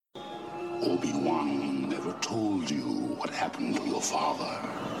Obi-Wan never told you what happened to your father.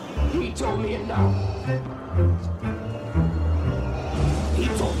 He told me enough. He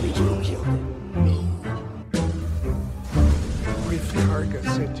told me you killed him. No. If Karga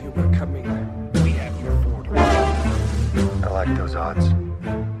said you were coming, we have your order. I like those odds.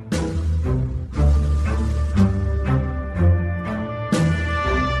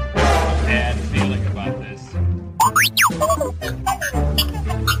 Bad feeling about this.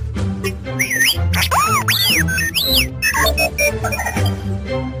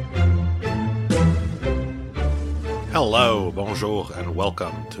 Hello, bonjour, and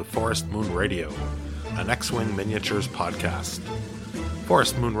welcome to Forest Moon Radio, an X-Wing Miniatures podcast.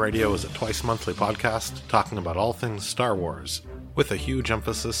 Forest Moon Radio is a twice-monthly podcast talking about all things Star Wars, with a huge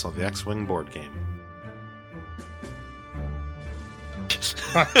emphasis on the X-Wing board game.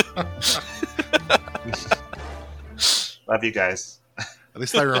 Love you guys. At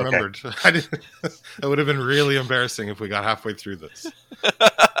least I remembered. Okay. It would have been really embarrassing if we got halfway through this.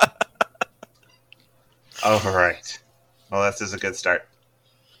 All right. Well, this is a good start.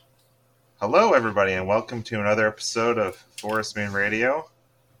 Hello, everybody, and welcome to another episode of Forest Moon Radio.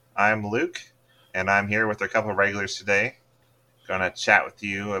 I'm Luke, and I'm here with a couple of regulars today. Going to chat with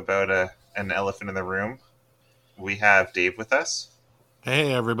you about an elephant in the room. We have Dave with us.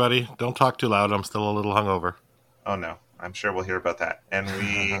 Hey, everybody. Don't talk too loud. I'm still a little hungover. Oh, no. I'm sure we'll hear about that. And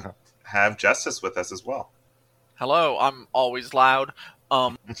we have Justice with us as well. Hello, I'm always loud.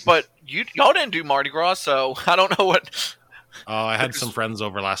 But y'all didn't do Mardi Gras, so I don't know what. I had some friends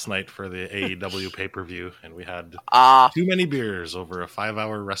over last night for the AEW pay-per-view, and we had too many beers over a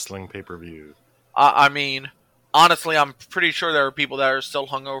 5-hour wrestling pay-per-view. I mean, honestly, I'm pretty sure there are people that are still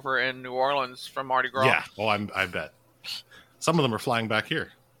hungover in New Orleans from Mardi Gras. Yeah, well, I bet. Some of them are flying back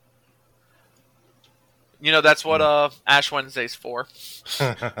here. You know, that's what Ash Wednesday's for.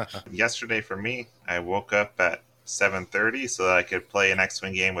 Yesterday for me, I woke up at 7:30 so that I could play an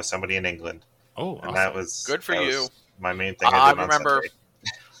X-Wing game with somebody in England. Oh, and awesome. that was good for you. My main thing I did on Sunday.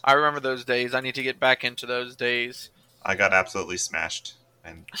 I remember those days. I need to get back into those days. I got absolutely smashed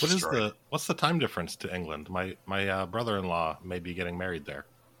and destroyed. What's the time difference to England? My brother-in-law may be getting married there.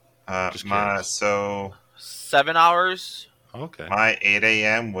 So 7 hours. Okay. My 8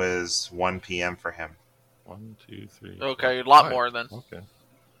 a.m. was 1 p.m. for him. 1, 2, 3. Okay, 4, a lot 5. more than. Okay.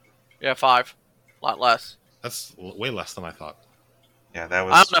 Yeah, 5. A lot less. That's way less than I thought. Yeah, that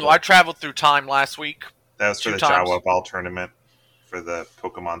was. I don't know. I traveled through time last week. That was for the times. Jawa Ball tournament for the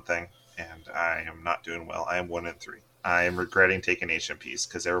Pokemon thing, and I am not doing well. I am 1-3. I am regretting taking HMPs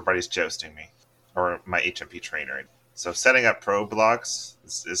because everybody's jousting me, or my HMP trainer. So setting up pro blocks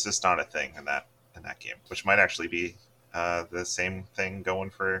is just not a thing in that game, which might actually be the same thing going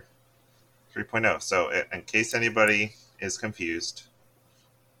for 3.0. So in case anybody is confused,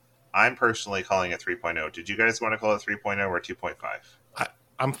 I'm personally calling it 3.0. Did you guys want to call it 3.0 or 2.5?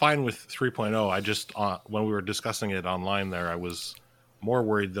 I'm fine with 3.0. I just, when we were discussing it online there, I was more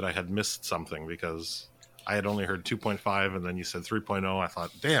worried that I had missed something because I had only heard 2.5 and then you said 3.0. I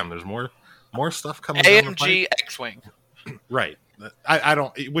thought, damn, there's more stuff coming down the pipe. AMG X-Wing. Right. I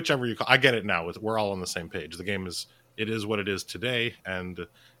don't, whichever you call, I get it now. We're all on the same page. The game it is what it is today, and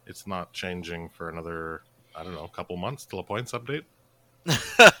it's not changing for another, I don't know, couple months till a points update.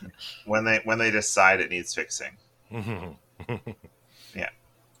 when they decide it needs fixing. Yeah.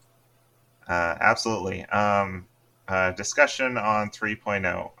 Absolutely. Discussion on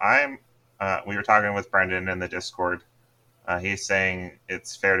 3.0. We were talking with Brendan in the Discord. He's saying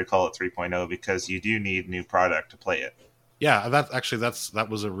it's fair to call it 3.0 because you do need new product to play it. Yeah, that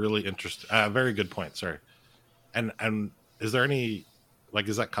was a really interesting, very good point. Sorry. And is there any, like,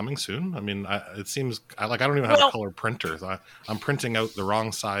 is that coming soon? I mean, it seems I don't even have a color printer. I'm printing out the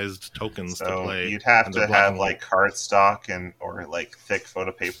wrong sized tokens to play. You'd have to have like cardstock or like thick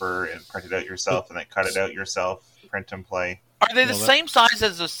photo paper and print it out yourself and then cut it out yourself, print and play. Are they the same size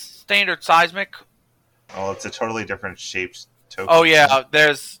as a standard seismic? Well, it's a totally different shaped token. Oh yeah,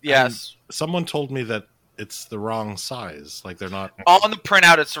 yes. And someone told me that it's the wrong size. Like they're not on the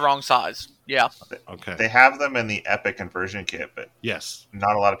printout. It's the wrong size. Yeah. Okay. They have them in the Epic conversion kit, but yes,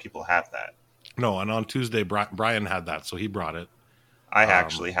 not a lot of people have that. No, and on Tuesday, Brian had that, so he brought it. I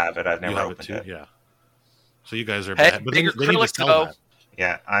actually have it. I've never have opened it. Yeah. So you guys are bad. But they need to sell that.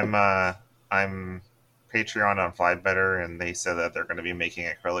 Yeah, I'm Patreon on Flybetter, and they said that they're going to be making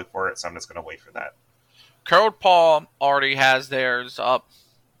acrylic for it, so I'm just going to wait for that. Curled Paw already has theirs up.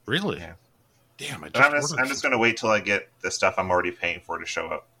 Really? Yeah. Damn, I'm just going to wait till I get the stuff I'm already paying for to show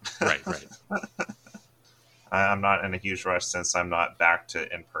up. Right. I'm not in a huge rush since I'm not back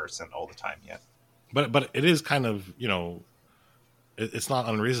to in person all the time yet. But it is kind of, It's not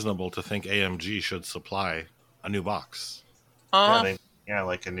unreasonable to think AMG should supply a new box. Like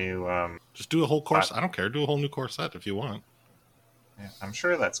a new. Just do a whole course. I don't care. Do a whole new core set if you want. Yeah, I'm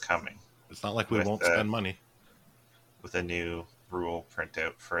sure that's coming. It's not like we won't spend money. With a new rule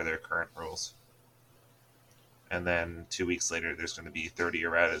printout for their current rules. And then 2 weeks later, there's going to be 30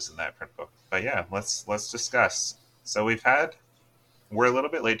 erratas in that print book. But yeah, let's discuss. So we're a little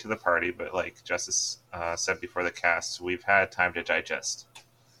bit late to the party, but like Justice said before the cast, we've had time to digest.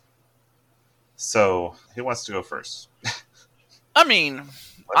 So who wants to go first? I mean,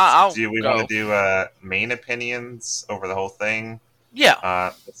 do we want to do main opinions over the whole thing?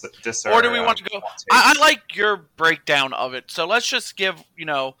 Yeah. Or do we want to go? I like your breakdown of it. So let's just give,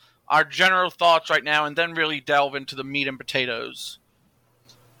 our general thoughts right now and then really delve into the meat and potatoes.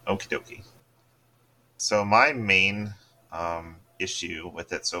 Okie dokie. So my main issue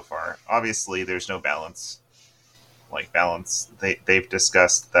with it so far, obviously there's no balance. Like balance, they've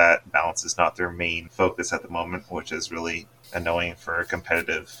discussed that balance is not their main focus at the moment, which is really annoying for a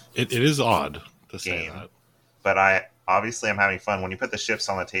competitive It is odd to say game. that. But I'm having fun. When you put the ships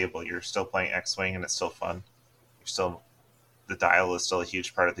on the table, you're still playing X-Wing and it's still fun. The dial is still a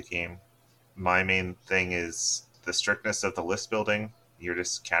huge part of the game. My main thing is the strictness of the list building. You're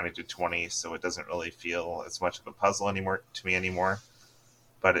just counting to 20, so it doesn't really feel as much of a puzzle anymore.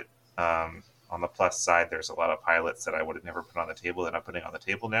 But on the plus side, there's a lot of pilots that I would have never put on the table that I'm putting on the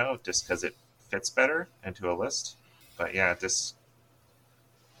table now, just because it fits better into a list. But yeah,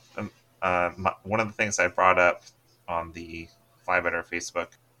 one of the things I brought up on the Fly Better Facebook,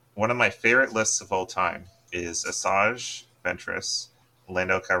 one of my favorite lists of all time is Asajj Ventress,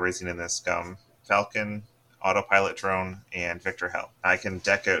 Lando Calrissian in this Scum, Falcon, Autopilot Drone, and Victor Hell. I can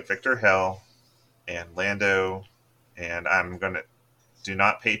deck out Victor Hell and Lando, and I'm going to do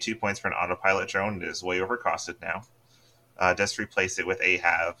not pay 2 points for an Autopilot Drone. It is way overcosted now. Just replace it with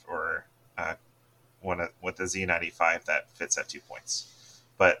Ahab or with the Z95 that fits at 2 points.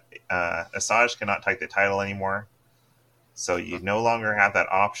 But Asajj cannot take the title anymore, so you no longer have that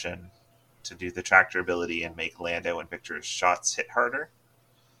option to do the tractor ability and make Lando and Victor's shots hit harder.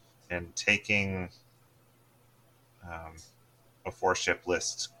 And taking a 4-ship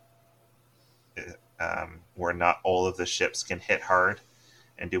list where not all of the ships can hit hard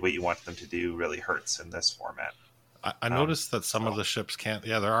and do what you want them to do really hurts in this format. I noticed that some of the ships can't.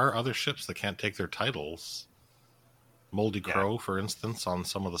 Yeah, there are other ships that can't take their titles. Moldy Crow, for instance, on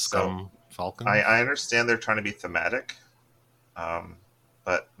some of the Scum Falcons. I understand they're trying to be thematic,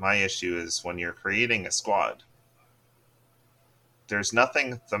 but my issue is when you're creating a squad, there's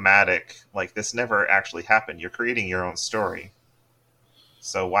nothing thematic. Like, this never actually happened. You're creating your own story.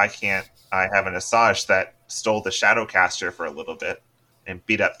 So why can't I have an Asajj that stole the Shadowcaster for a little bit and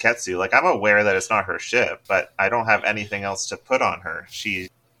beat up Ketsu? Like, I'm aware that it's not her ship, but I don't have anything else to put on her. She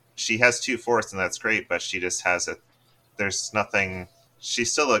has 2 force, and that's great, but she just has there's nothing.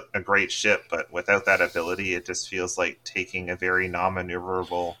 She's still a great ship, but without that ability, it just feels like taking a very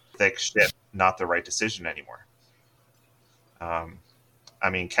non-maneuverable, thick ship, not the right decision anymore. I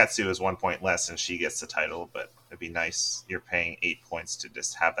mean, Ketsu is 1 point less, and she gets the title, but it'd be nice. You're paying 8 points to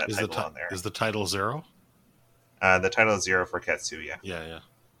just have that title on there. Is the title 0? The title is 0 for Ketsu, yeah. Yeah.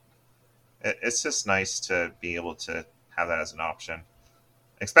 It's just nice to be able to have that as an option,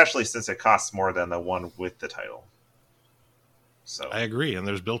 especially since it costs more than the one with the title. So I agree, and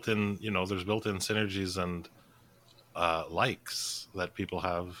there's built-in synergies and likes that people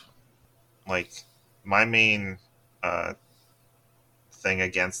have. Like, my main thing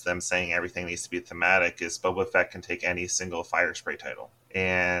against them saying everything needs to be thematic is Boba Fett can take any single fire spray title,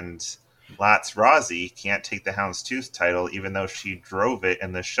 and Latz Razi can't take the Houndstooth title even though she drove it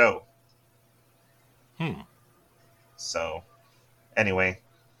in the show. So anyway,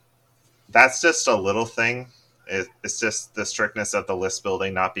 that's just a little thing. It's just the strictness of the list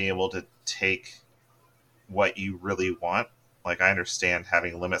building, not being able to take what you really want. Like, I understand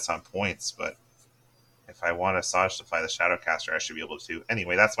having limits on points, but if I want Asajj to fly the Shadowcaster, I should be able to.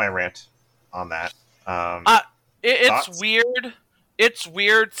 Anyway, that's my rant on that. It's weird. It's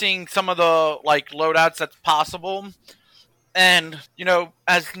weird seeing some of the loadouts that's possible, and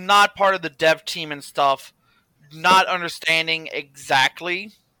as not part of the dev team and stuff, not understanding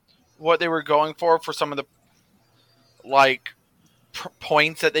exactly what they were going for some of the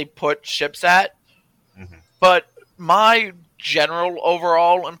points that they put ships at. Mm-hmm. But my general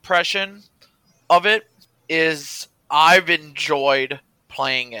overall impression of it is I've enjoyed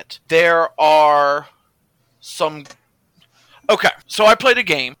playing it. There are some... Okay, so I played a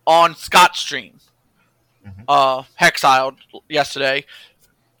game on Scott's stream, Hexiled, yesterday.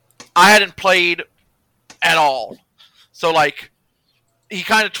 I hadn't played at all. So, he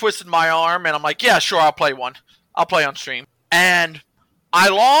kind of twisted my arm, and I'm like, yeah, sure, I'll play one. I'll play on stream. And I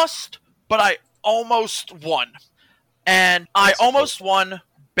lost, but I almost won. And I almost won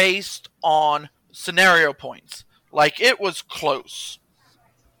based on scenario points. Like, it was close.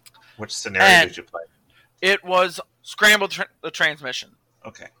 Which scenario did you play? It was Scramble the Transmission.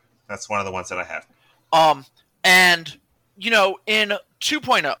 Okay. That's one of the ones that I have. And, you know, in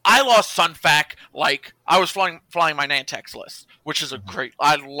 2.0, I lost Sunfac like I was flying my Nantex list, which is a great...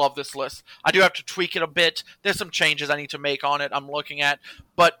 I love this list. I do have to tweak it a bit. There's some changes I need to make on it I'm looking at.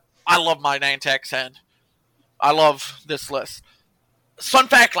 But I love my Nantex, and I love this list.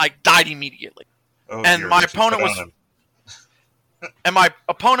 Sunfac, like, died immediately. Oh, and my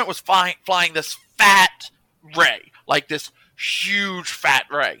opponent was flying this fat Ray, like this huge fat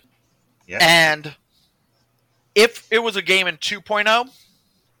Ray. Yeah. And if it was a game in 2.0,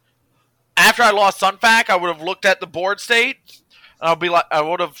 after I lost Sunfac, I would have looked at the board state, and I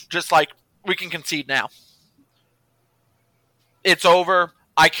would have just like, we can concede now. It's over.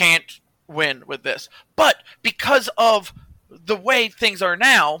 I can't win with this. But because of the way things are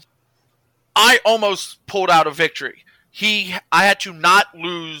now, I almost pulled out a victory. I had to not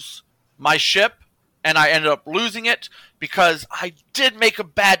lose my ship, and I ended up losing it because I did make a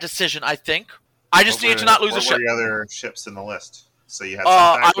bad decision, I think. I just needed to not lose a ship. What were the other ships in the list? So you had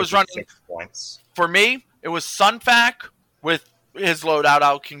I was running 6 points. For me, it was Sunfac with his loadout.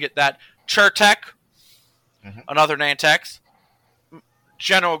 I can get that. Chertek, another Nantex.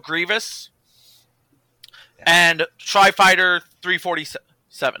 General Grievous, and Tri-Fighter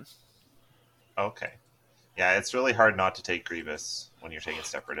 347. Okay. Yeah, it's really hard not to take Grievous when you're taking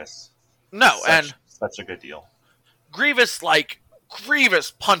Separatists. No, such a good deal. Grievous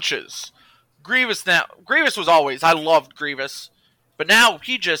punches. Grievous was always, I loved Grievous, but now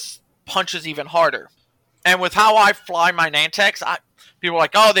he just punches even harder. And with how I fly my Nantex, people are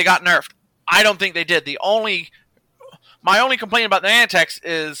like, oh, they got nerfed. I don't think they did. My only complaint about the Nantex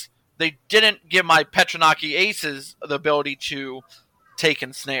is they didn't give my Petronaki Aces the ability to take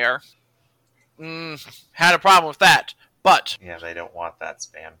and snare. Had a problem with that. But yeah, they don't want that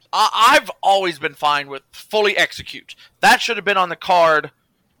spammed. I've always been fine with fully execute. That should have been on the card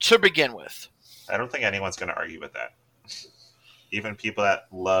to begin with. I don't think anyone's going to argue with that. Even people that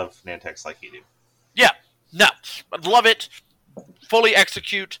love Nantex like you do. Yeah, no. But love it. Fully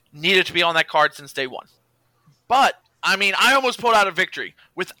execute. Needed to be on that card since day one. But, I mean, I almost pulled out a victory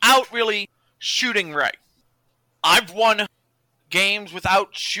without really shooting Ray. I've won games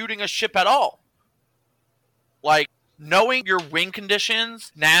without shooting a ship at all. Like, knowing your wing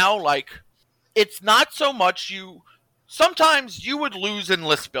conditions now, like, it's not so much sometimes you would lose in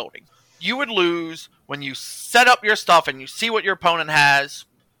list building. You would lose when you set up your stuff and you see what your opponent has.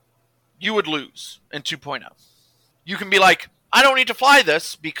 You would lose in 2.0. You can be like, I don't need to fly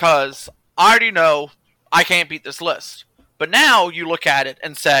this because I already know I can't beat this list. But now you look at it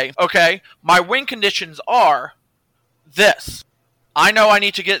and say, okay, my win conditions are this. I know I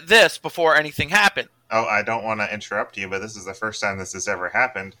need to get this before anything happens. Oh, I don't want to interrupt you, but this is the first time this has ever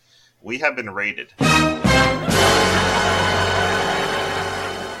happened. We have been raided.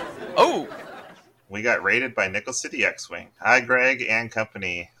 Oh. We got raided by Nickel City X-Wing. Hi, Greg and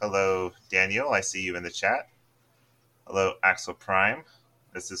company. Hello, Daniel. I see you in the chat. Hello, Axel Prime.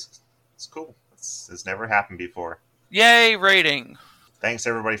 It's cool. This has never happened before. Yay, raiding. Thanks,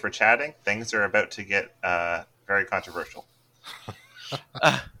 everybody, for chatting. Things are about to get very controversial.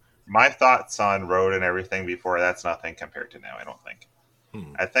 My thoughts on Road and everything before, that's nothing compared to now, I don't think.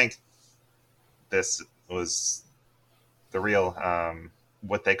 I think this was the real,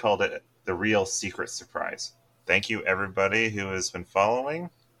 what they called it, the real secret surprise. Thank you, everybody who has been following.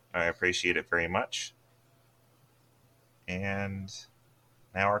 I appreciate it very much. And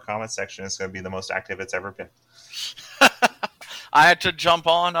now our comment section is going to be the most active it's ever been. I had to jump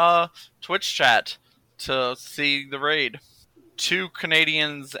on Twitch chat to see the raid. 2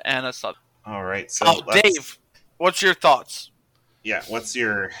 Canadians and a Southern. All right, so Dave, what's your thoughts? Yeah, what's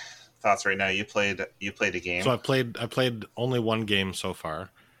your thoughts right now? You played a game. So I played only one game so far,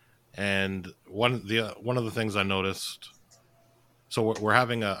 and one of the things I noticed. So we're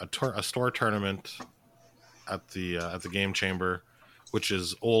having a store tournament at the game chamber, which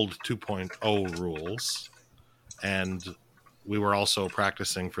is old 2.0 rules, and we were also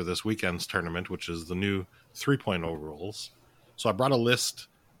practicing for this weekend's tournament, which is the new 3.0 rules. So I brought a list.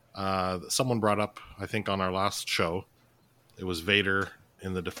 Someone brought up, I think, on our last show. It was Vader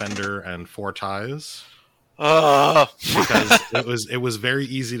in the Defender and 4 ties. Because it was very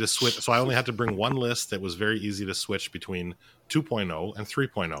easy to switch. So I only had to bring one list that was very easy to switch between 2.0 and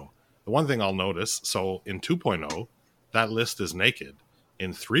 3.0. The one thing I'll notice, so in 2.0, that list is naked.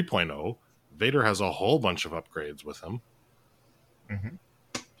 In 3.0, Vader has a whole bunch of upgrades with him. Mm-hmm.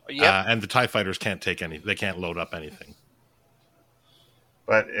 Yeah, and the TIE fighters can't take any. They can't load up anything.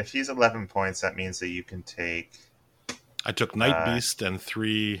 But if he's 11 points, that means that you can take. I took Night Beast and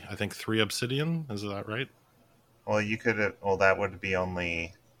 3 Obsidian. Is that right? Well, you could. Well, that would be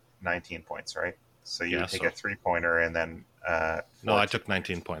only 19 points, right? So you would take a 3-pointer and then. No, I took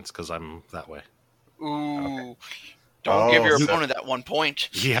 19 points because I'm that way. Ooh. Okay. Don't give your opponent that 1 point.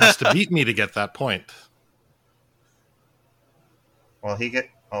 He has to beat me to get that point. Well,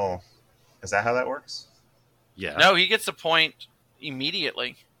 Oh, is that how that works? Yeah. No, he gets a point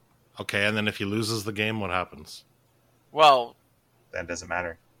immediately. Okay, and then if he loses the game, what happens? Well, That doesn't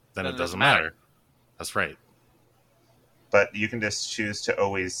matter. Then it doesn't matter. That's right. But you can just choose to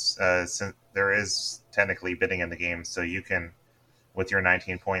always. Since there is technically bidding in the game, so you can, with your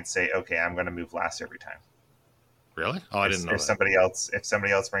 19 points, say, "Okay, I'm going to move last every time." Really? Oh, I didn't know If that. if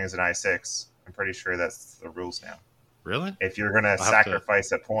somebody else brings an I6, I'm pretty sure that's the rules now. Really? If you're going to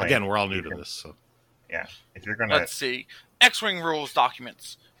sacrifice a point, again, we're all new to this, so yeah. If you're going to, let's see. X-Wing rules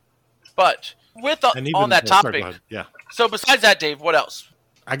documents. But and on that sorry, topic, go ahead. Yeah. so besides that, Dave, what else?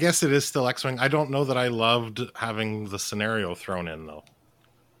 I guess it is still X-Wing. I don't know that I loved having the scenario thrown in, though.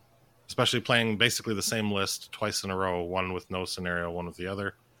 Especially playing basically the same list twice in a row, one with no scenario, one with the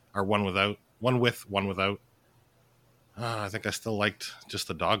other, or one without, one with, one without. I think I still liked just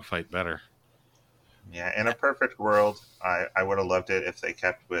the dogfight better. yeah, in a perfect world, I would have loved it if they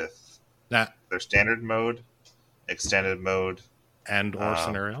kept with Nah, their standard mode, extended mode, and or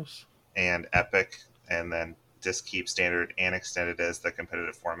scenarios. and epic, and then just keep standard and extended as the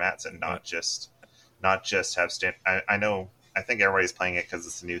competitive formats, and not just have I think everybody's playing it because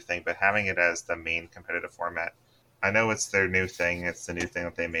it's a new thing, but having it as the main competitive format, I know it's their new thing, it's the new thing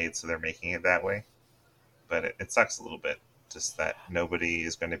that they made, so they're making it that way, but it sucks a little bit just that nobody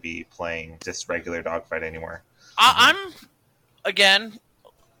is going to be playing just regular dogfight anymore. I'm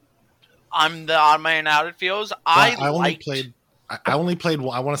the odd man out, it feels. I only played I want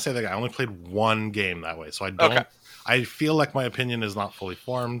to say that I only played one game that way, so I don't. Okay. I feel like my opinion is not fully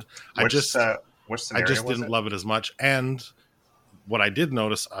formed. Which I scenario just was didn't it? love it as much. And what I did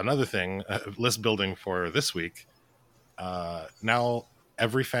notice, another thing, list building for this week. Now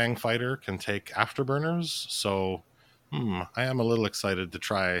every Fang fighter can take afterburners, so I am a little excited to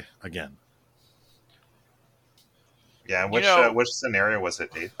try again. Yeah, which scenario was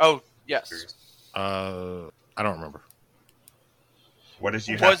it, Dave? Oh, yes. I don't remember. What did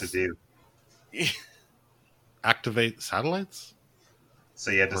you have to do? Activate satellites? So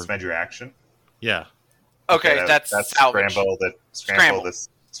you had to spend your action? Yeah. Okay, that's salvage. Scramble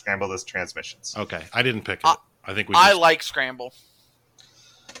this transmissions. Okay, I didn't pick it. I think I like scramble.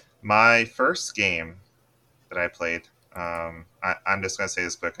 My first game that I played, I'm just going to say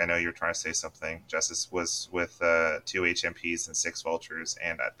this quick. I know you're trying to say something. Justice was with 2 HMPs and 6 vultures,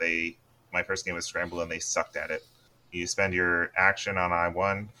 and my first game was scramble, and they sucked at it. You spend your action on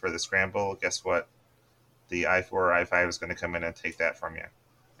I1 for the scramble. Guess what? The I4 or I5 is going to come in and take that from you,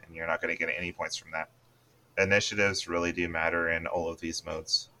 and you're not going to get any points from that. Initiatives really do matter in all of these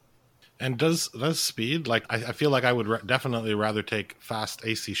modes. And does speed, like I feel like I would definitely rather take fast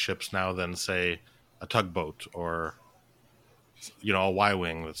AC ships now than, say, a tugboat or a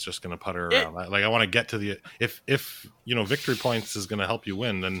Y-wing that's just going to putter around. I want to get to the if victory points is going to help you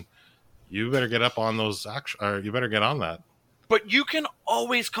win, then you better get up on those or you better get on that. But you can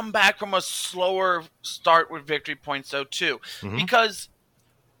always come back from a slower start with victory points, though, too. Mm-hmm. Because,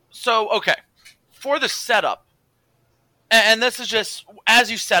 okay, for the setup, and this is just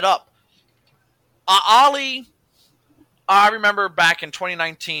as you set up, Ollie, I remember back in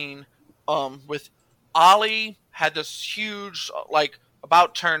 2019, with Ollie had this huge,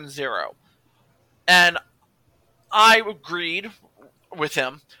 about turn 0. And I agreed with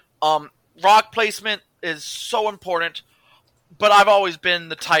him. Rock placement is so important, but I've always been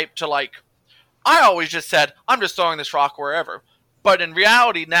the type to I always just said, I'm just throwing this rock wherever. But in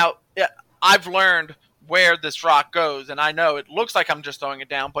reality, now I've learned where this rock goes, and I know it looks like I'm just throwing it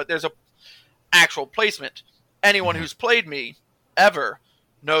down, but there's a actual placement. Anyone who's played me ever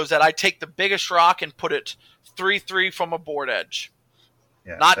knows that I take the biggest rock and put it 3-3 from a board edge.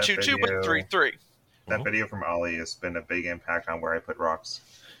 Yeah, not 2-2, but 3-3. That video from Ollie has been a big impact on where I put rocks.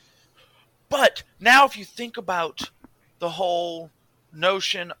 But now if you think about the whole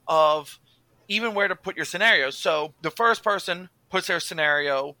notion of even where to put your scenarios. So the first person puts their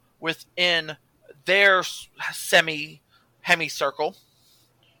scenario within their hemicircle,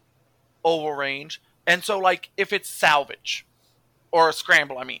 oval range. And so if it's salvage or a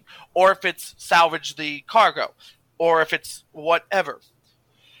scramble, or if it's salvage the cargo, or if it's whatever,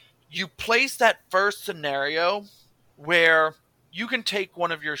 you place that first scenario where you can take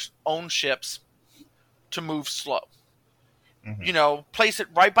one of your own ships to move slow. Mm-hmm. Place it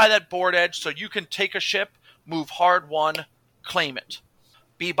right by that board edge so you can take a ship, move hard one, claim it,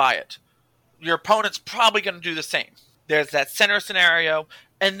 be by it. Your opponent's probably going to do the same. There's that center scenario,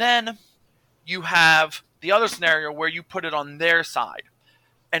 and then you have the other scenario where you put it on their side.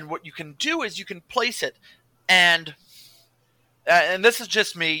 And what you can do is you can place it, and this is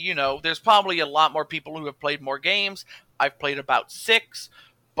just me, there's probably a lot more people who have played more games. I've played about 6,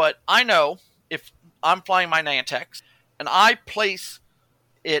 but I know if I'm flying my Nantex and I place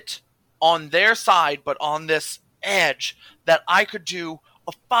it on their side but on this edge, that I could do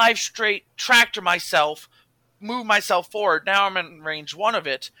a 5 straight tractor myself, move myself forward. Now I'm in range 1 of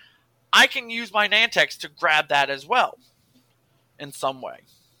it. I can use my Nantex to grab that as well in some way,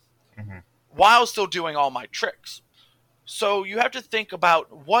 while still doing all my tricks. So you have to think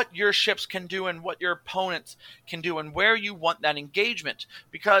about what your ships can do and what your opponents can do and where you want that engagement,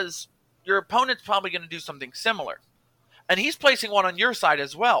 because your opponent's probably going to do something similar. And he's placing one on your side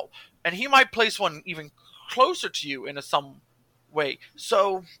as well. And he might place one even closer to you in some way.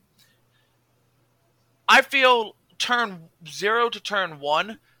 So I feel turn 0 to turn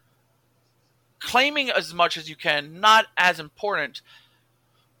 1, claiming as much as you can, not as important,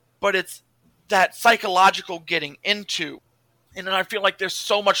 but it's that psychological getting into. And then I feel like there's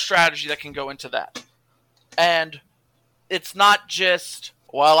so much strategy that can go into that. And it's not just,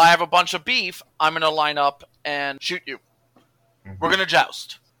 well, I have a bunch of beef, I'm going to line up and shoot you. We're going to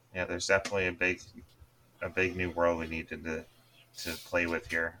joust. Yeah, there's definitely a big new world we need to play with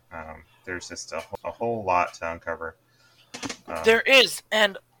here. There's just a whole lot to uncover. There is,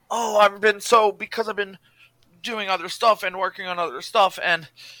 and because I've been doing other stuff and working on other stuff, and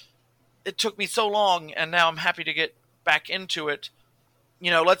it took me so long, and now I'm happy to get back into it.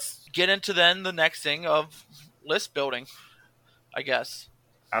 Let's get into then the next thing of list building, I guess.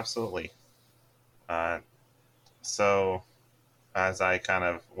 Absolutely. So, as I kind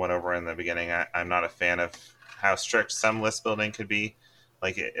of went over in the beginning, I'm not a fan of how strict some list building could be.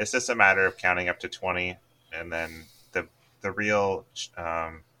 Like, it's just a matter of counting up to 20, and then the real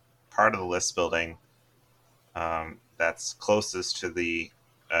part of the list building that's closest to the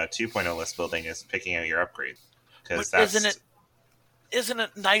 2.0 list building is picking out your upgrade. But isn't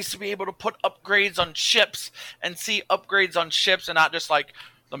it nice to be able to put upgrades on ships and see upgrades on ships and not just like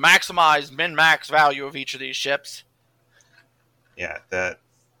the maximized min-max value of each of these ships? Yeah, the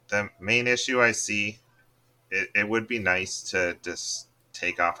main issue I see, it would be nice to just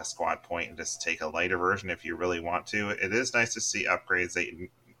take off a squad point and just take a lighter version if you really want to. It is nice to see upgrades that you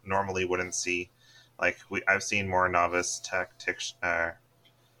normally wouldn't see. Like, I've seen more novice tactician.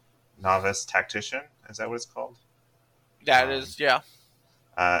 Is that what it's called? That is, yeah.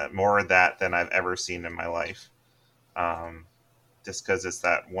 More of that than I've ever seen in my life. Just because it's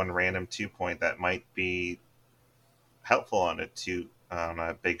that one random 2 point that might be helpful on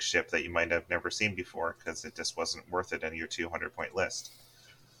a big ship that you might have never seen before, because it just wasn't worth it in your 200 point list.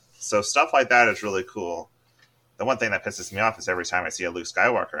 So stuff like that is really cool. The one thing that pisses me off is every time I see a Luke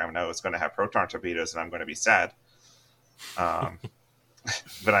Skywalker, I know it's going to have proton torpedoes and I'm going to be sad.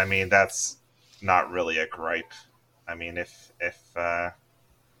 But I mean, that's not really a gripe. I mean, if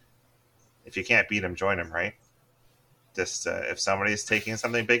you can't beat him, join him, right? Just if somebody's taking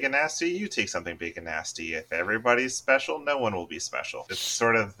something big and nasty, you take something big and nasty. If everybody's special, no one will be special. It's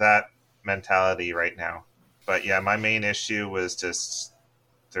sort of that mentality right now. But yeah, my main issue was just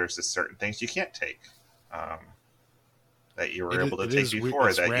there's just certain things you can't take that you were able to take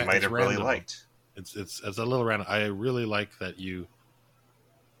before that you might have really liked. It's a little random. I really like that you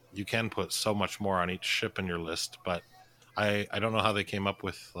can put so much more on each ship in your list, but I don't know how they came up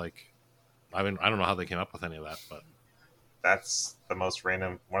with I don't know how they came up with any of that, but that's one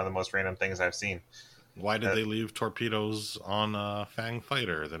of the most random things I've seen. Why did they leave torpedoes on a Fang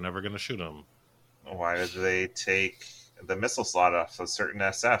fighter? They're never going to shoot them. Why did they take the missile slot off of certain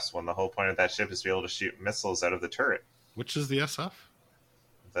SFs when the whole point of that ship is to be able to shoot missiles out of the turret? Which is the SF?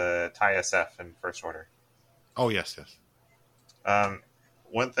 The TIE SF in First Order. Oh, yes.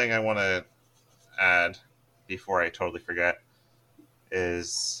 One thing I want to add before I totally forget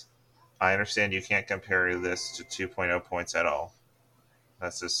is I understand you can't compare this to 2.0 points at all.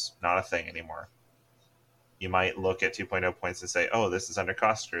 That's just not a thing anymore. You might look at 2.0 points and say, oh, this is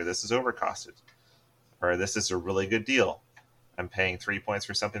undercosted, or this is overcosted, or this is a really good deal. I'm paying 3 points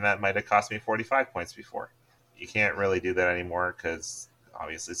for something that might have cost me 45 points before. You can't really do that anymore because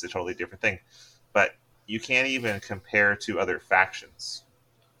obviously it's a totally different thing. But you can't even compare to other factions.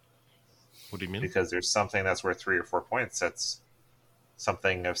 What do you mean? Because there's something that's worth 3 or 4 points that's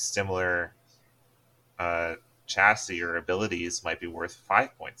something of similar chassis or abilities might be worth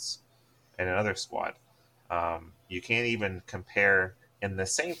 5 points in another squad. You can't even compare in the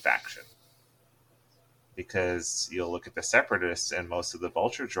same faction, because you'll look at the Separatists and most of the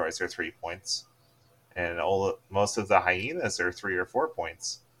Vulture droids are 3 points, and most of the Hyenas are 3 or 4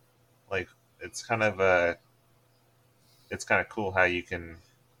 points. Like, it's kind of cool how you can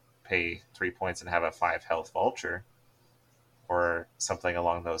pay 3 points and have a 5 health Vulture or something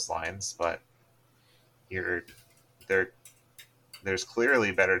along those lines, but there's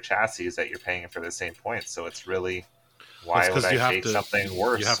clearly better chassis that you're paying for the same points, so it's really, why would I take something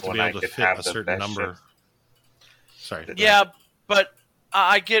worse when I could have a certain number? Sorry. Yeah, but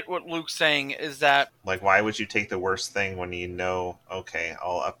I get what Luke's saying is that, like, why would you take the worst thing when you know, okay,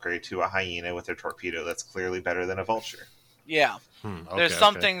 I'll upgrade to a Hyena with a torpedo that's clearly better than a Vulture? Yeah. There's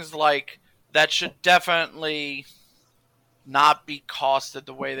some things like that should definitely not be costed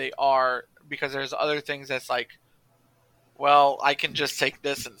the way they are, because there's other things that's like, well, I can just take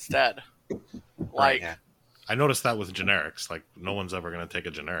this instead. Like, yeah. I noticed that with generics. Like, no one's ever going to take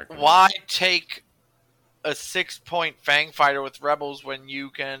a generic. Why take a 6-point Fang Fighter with Rebels when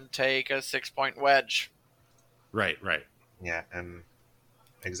you can take a 6-point Wedge? Right. Yeah, and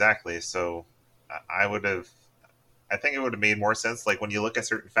exactly. So I think it would have made more sense. Like, when you look at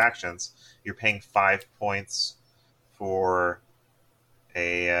certain factions, you're paying 5 points for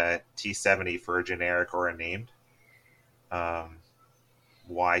a T-70 for a generic or a named.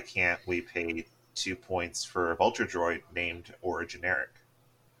 Why can't we pay 2 points for a Vulture droid named or a generic?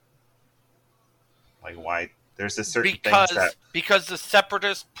 Like, why? There's a certain because the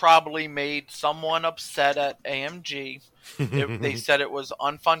Separatists probably made someone upset at AMG. They said it was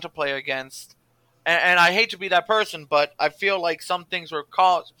unfun to play against, and I hate to be that person, but I feel like some things were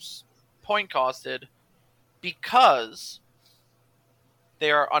point costed because they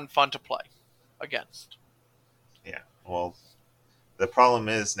are unfun to play against. Yeah, well, the problem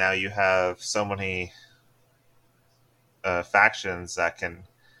is now you have so many factions that can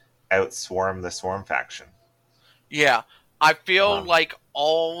outswarm the Swarm faction. Yeah, I feel like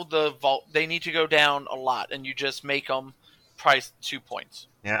all the they need to go down a lot, and you just make them price 2 points.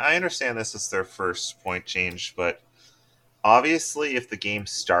 Yeah, I understand this is their first point change, but obviously if the game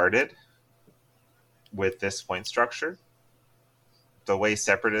started with this point structure, the way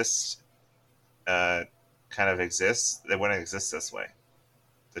Separatists kind of exists, they wouldn't exist this way.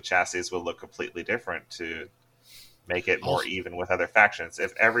 The chassis would look completely different to make it more even with other factions.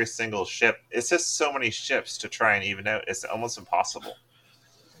 If every single ship, it's just so many ships to try and even out, it's almost impossible.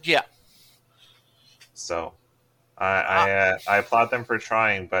 Yeah. So I applaud them for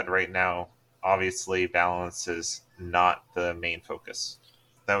trying, but right now, obviously, balance is not the main focus.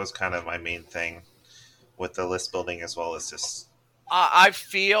 That was kind of my main thing with the list building, as well as just I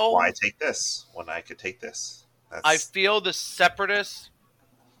feel, why take this when I could take this? I feel the Separatists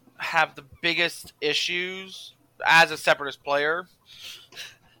have the biggest issues as a Separatist player.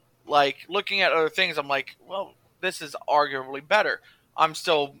 Like, looking at other things, I'm like, well, this is arguably better. I'm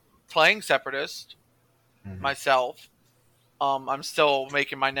still playing Separatist myself. I'm still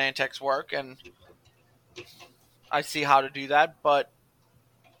making my Nantex work, and I see how to do that, but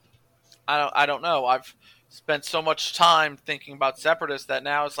I don't know. I've spent so much time thinking about Separatists that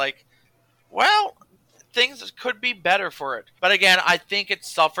now it's like, well, things could be better for it. But again, I think it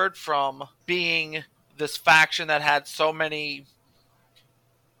suffered from being this faction that had so many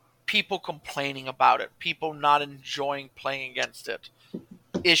people complaining about it, people not enjoying playing against it,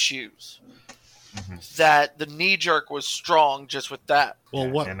 issues, that the knee jerk was strong just with that. Well,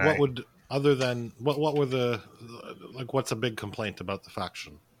 what would, other than what were the, like, what's a big complaint about the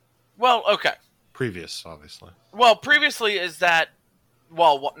faction? Well, okay. Previous, obviously. Well, previously is that,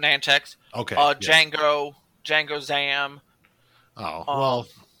 well, Nantex. Okay. Django Zam. Oh, well,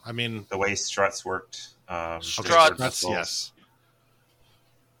 I mean, the way struts worked. Struts, yes.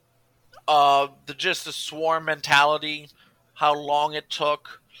 Just the swarm mentality, how long it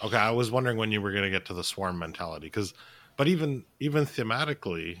took. Okay, I was wondering when you were going to get to the swarm mentality, but even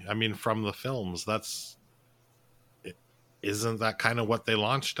thematically, I mean, from the films, isn't that kind of what they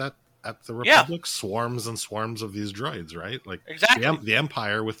launched at the Republic? Yeah. Swarms and swarms of these droids, right? Like, exactly. The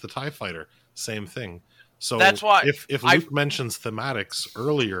Empire with the TIE Fighter, same thing. So that's why if Luke mentions thematics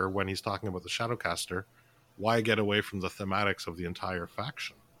earlier when he's talking about the Shadowcaster, why get away from the thematics of the entire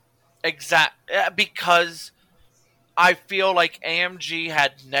faction? Because I feel like AMG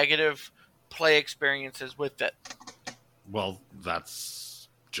had negative play experiences with it. Well, that's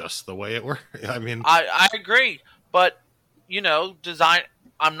just the way it works. I mean, I agree, but design.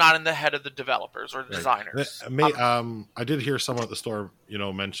 I'm not in the head of the developers or designers. I did hear someone at the store,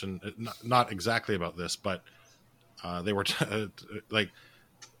 mention not exactly about this, but they were like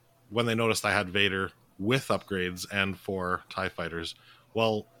when they noticed I had Vader with upgrades and 4 TIE fighters.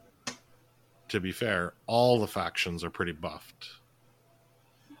 Well, to be fair, all the factions are pretty buffed.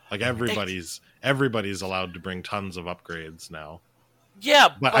 Like everybody's allowed to bring tons of upgrades now. Yeah,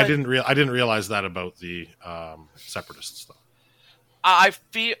 but I didn't realize that about the Separatists though. I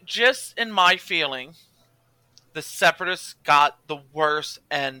feel, just in my feeling, the Separatists got the worst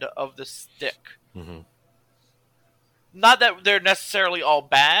end of the stick. Mm-hmm. Not that they're necessarily all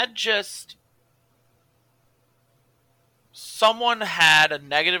bad, just someone had a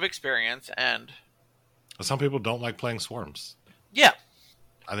negative experience, and some people don't like playing swarms. Yeah.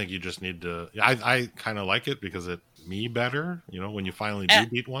 I think you just need to... I kind of like it because it me better, when you finally do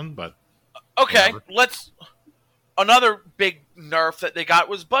beat one, but... Okay, Another big nerf that they got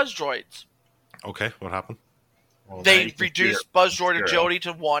was Buzz Droids. Okay, what happened? Well, they reduced Buzz Droid agility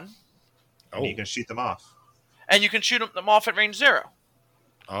to 1. And you can shoot them off. And you can shoot them off at range 0.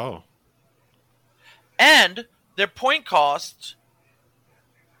 Oh. And their point cost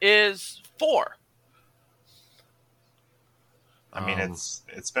is 4. I mean,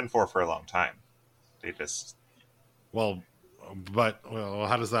 it's been 4 for a long time. They just... Well,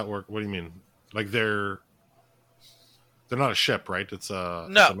 how does that work? What do you mean? Like they're not a ship, right? It's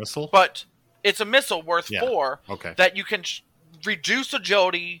a missile? But it's a missile worth 4 that you can reduce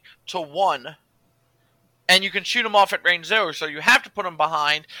agility to 1, and you can shoot them off at range 0, so you have to put them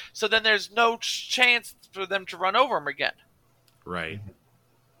behind, so then there's no chance for them to run over them again. Right.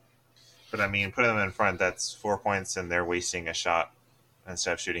 But I mean, put them in front, that's 4 points, and they're wasting a shot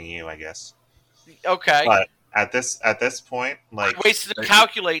instead of shooting you, I guess. Okay. But at this point, like... I wasted a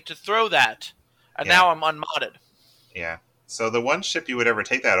calculate to throw that, and now I'm unmodded. Yeah. So the one ship you would ever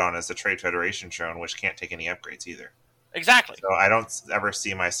take that on is the Trade Federation drone, which can't take any upgrades either. Exactly. So I don't ever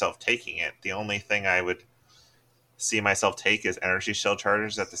see myself taking it. The only thing I would see myself take is energy shell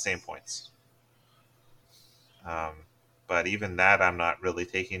chargers at the same points. But even that I'm not really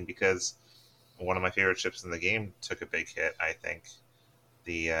taking because one of my favorite ships in the game took a big hit, I think.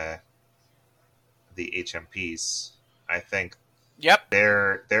 The HMPs. I think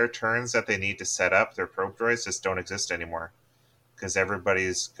their turns that they need to set up, their probe droids, just don't exist anymore. Because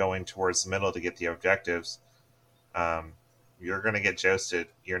everybody's going towards the middle to get the objectives. You're going to get jousted.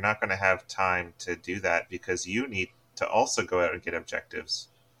 You're not going to have time to do that because you need to also go out and get objectives.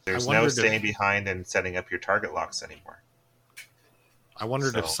 There's no staying behind and setting up your target locks anymore. I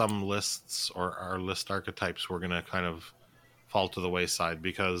wondered if some lists or our list archetypes were going to kind of fall to the wayside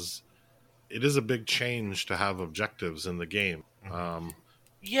because it is a big change to have objectives in the game.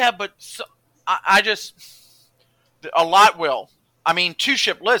 Yeah, but I just... A lot will. I mean,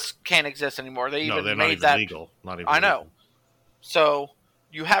 2-ship lists can't exist anymore. They're not made even that legal. Not even I know. legal. So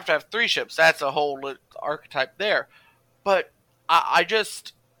you have to have 3 ships. That's a whole archetype there. But I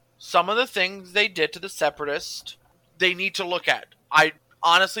just... Some of the things they did to the Separatists, they need to look at. I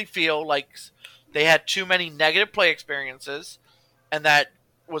honestly feel like they had too many negative play experiences, and that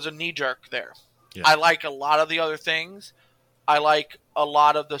was a knee-jerk there. Yeah. I like a lot of the other things. I like a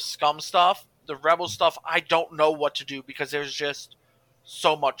lot of the scum stuff. The Rebel stuff, I don't know what to do because there's just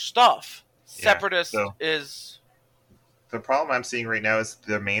so much stuff. Yeah, Separatist is... The problem I'm seeing right now is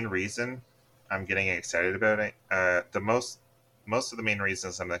the main reason I'm getting excited about it. Most of the main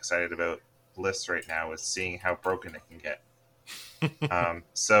reasons I'm excited about lists right now is seeing how broken it can get.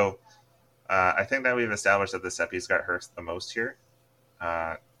 I think that we've established that the Seppies got hurt the most here,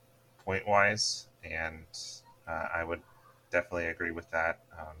 point-wise, and I would definitely agree with that.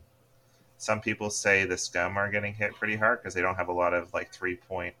 Some people say the Scum are getting hit pretty hard because they don't have a lot of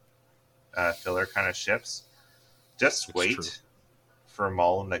 3-point filler kind of ships. Just wait for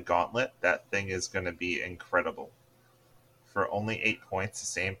Maul and the Gauntlet. That thing is going to be incredible. For only 8 points, the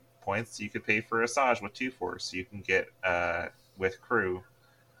same points you could pay for Asajj with 2 force. You can get with crew.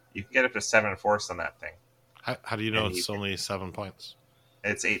 You can get up to 7 force on that thing. How do you know it's only 7 points?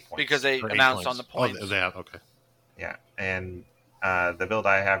 It's 8 points. Because they announced on the points. Oh, they have, okay. Yeah, and the build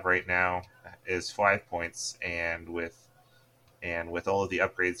I have right now is 5 points, and with all of the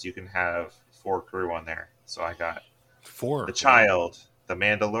upgrades, you can have 4 crew on there. So I got 4. The Child, the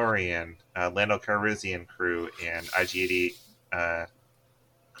Mandalorian, Lando Calrissian crew, and IG-88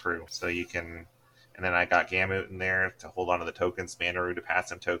 crew. So you can, and then I got Gamut in there to hold on to the tokens, Mandaru to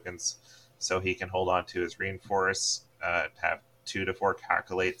pass him tokens, so he can hold on to his reinforce, have 2 to 4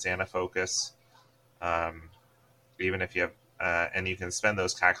 calculate, Xana focus. Even if you have, and you can spend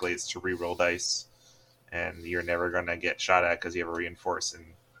those calculates to re-roll dice, and you're never going to get shot at because you have a reinforce and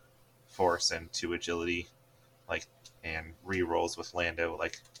force and 2 agility, like, and re-rolls with Lando.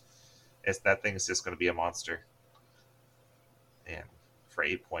 Like, that thing's just going to be a monster. And for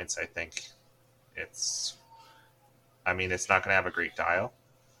 8 points, I think it's not going to have a great dial,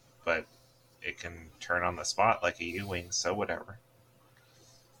 but it can turn on the spot like a U-Wing, so whatever.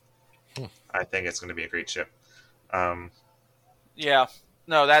 I think it's going to be a great ship. Yeah.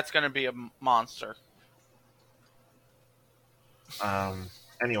 No, that's going to be a monster.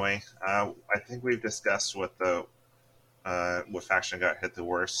 Anyway, I think we've discussed what faction got hit the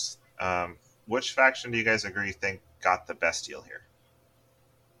worst. Which faction do you guys think got the best deal here?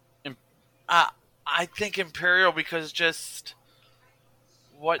 I think Imperial, because just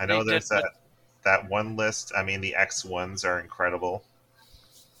what I know they there's did that one list. I mean, the X1s are incredible.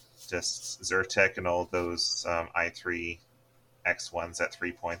 Just Zyrtec and all those I3 X1s at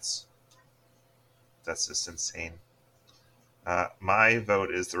 3 points. That's just insane. My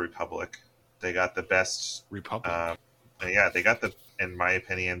vote is the Republic. They got the best Republic. Yeah, they got in my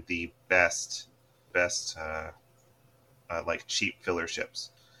opinion, the best like cheap filler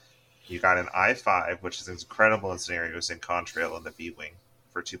ships. You got an I-5, which is incredible in scenarios in Contrail and the B-Wing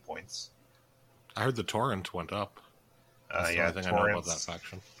for 2 points. I heard the Torrent went up. That's the only thing I know about that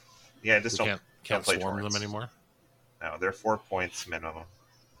faction. Yeah, just can't play swarm Torrents them anymore. No, they're 4 points minimum.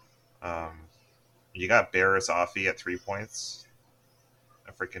 You got Barriss Offee at 3 points.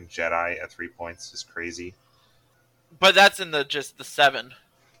 A freaking Jedi at 3 points is crazy. But that's in just the 7.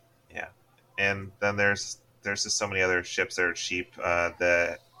 Yeah, and then there's just so many other ships that are cheap.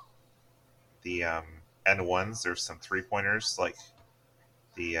 The N1s, there's some 3-pointers like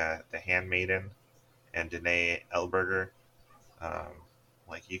the Handmaiden and Danae Elberger.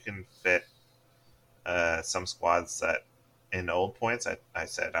 Like, you can fit some squads that in old points. I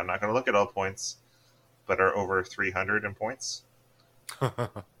said I'm not going to look at old points, but are over 300 in points.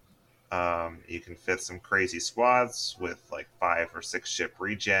 You can fit some crazy squads with like 5 or 6 ship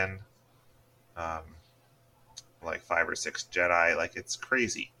regen, like 5 or 6 Jedi. Like, it's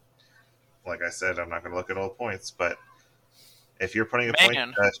crazy. Like I said, I'm not going to look at old points, but if you're putting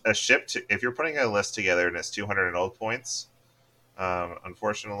if you're putting a list together and it's 200 in old points,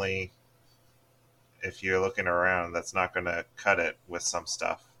 unfortunately, if you're looking around, that's not going to cut it with some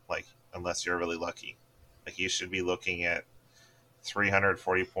stuff. Like, unless you're really lucky, like, you should be looking at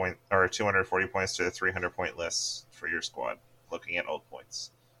 340 point or 240 points to the 300 point lists for your squad. Looking at old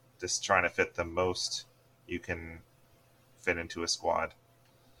points, just trying to fit the most you can fit into a squad,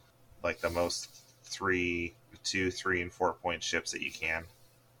 like the most 3, and 4 point ships that you can.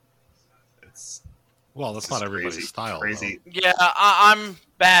 That's not everybody's crazy, style. Crazy. Though. Yeah, I'm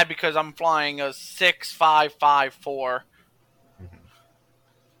bad because I'm flying a 6-5-5-4.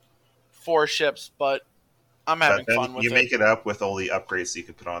 4 ships, but I'm having fun with it. You make it up with all the upgrades you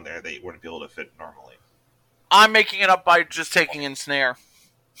could put on there that you wouldn't be able to fit normally. I'm making it up by just taking in Snare.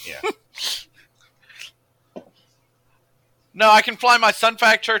 Yeah. No, I can fly my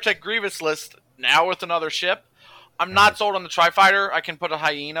Sunfac Church Grievous list now with another ship. I'm not sold on the Tri-Fighter. I can put a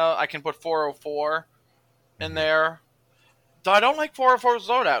Hyena. I can put 404 in there. Though I don't like 404's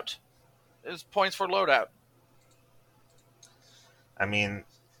loadout. It's points for loadout. I mean,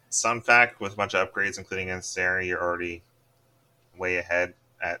 Sunfac with a bunch of upgrades, including Ensnare, you're already way ahead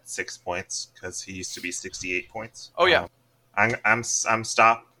at 6 points because he used to be 68 points. Oh yeah. I'm going to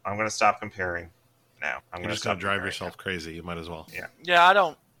stop comparing now. You're just going to drive yourself crazy. You might as well. Yeah.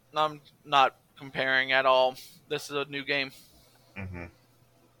 Yeah, I'm not comparing at all. This is a new game. Mm-hmm.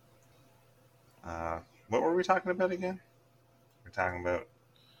 What were we talking about again? We're talking about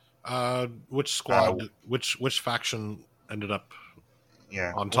which squad, which faction ended up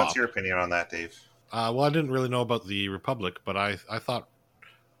on top. What's your opinion on that, Dave? Well, I didn't really know about the Republic, but I thought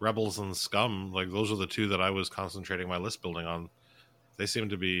Rebels and Scum, like, those are the two that I was concentrating my list building on. They seem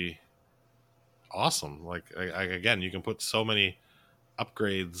to be awesome. Like, again, you can put so many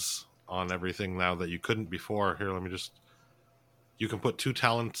upgrades on everything now that you couldn't before. Here, you can put 2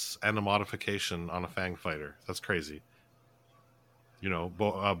 talents and a modification on a Fang fighter. That's crazy. You know,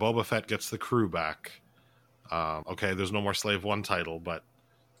 Boba Fett gets the crew back. Okay, there's no more Slave 1 title, but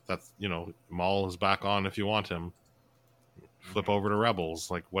that's, Maul is back on if you want him. Flip over to Rebels.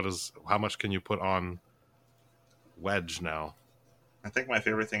 Like, how much can you put on Wedge now? I think my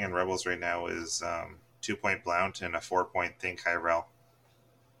favorite thing in Rebels right now is 2-point Blount and a 4-point Think Hyrel.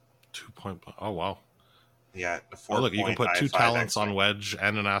 2-point. Oh, wow. Yeah, the 4-point. Look, you can put 2 talents X-Wing on Wedge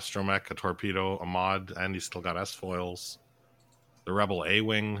and an astromech, a torpedo, a mod, and he's still got S-foils. The Rebel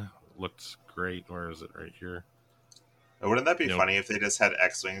A-Wing looked great. Where is it? Right here. Wouldn't that be You know- funny if they just had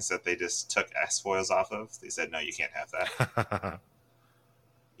X-Wings that they just took S-foils off of? They said, no, you can't have that.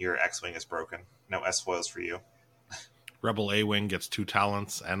 Your X-Wing is broken. No S-foils for you. Rebel A-Wing gets 2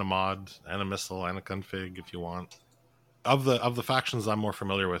 talents and a mod and a missile and a config if you want. Of the factions I'm more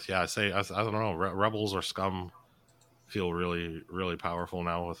familiar with, yeah, I don't know, Rebels or Scum feel really, really powerful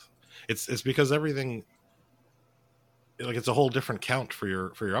now. With it's because everything, like, it's a whole different count for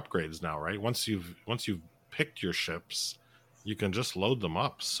your upgrades now, right? Once you've picked your ships, you can just load them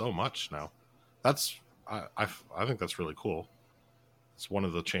up so much now. I think that's really cool. It's one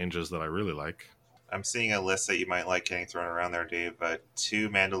of the changes that I really like. I'm seeing a list that you might like getting thrown around there, Dave. 2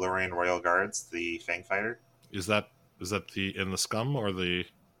 Mandalorian Royal Guards, the Fang Fighter. Is that in the Scum or the?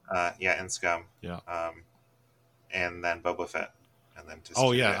 Yeah, in Scum. Yeah. And then Boba Fett. And then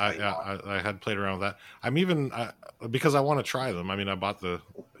I had played around with that. I'm even because I want to try them. I mean, I bought I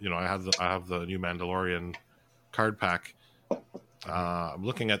have the new Mandalorian card pack. I'm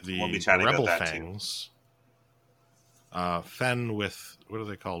looking at the Rebel Fangs. Fen with, what are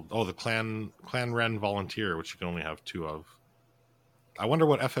they called? Oh, the Clan Ren Volunteer, which you can only have 2 of. I wonder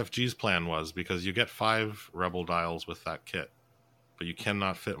what FFG's plan was, because you get 5 Rebel dials with that kit, but you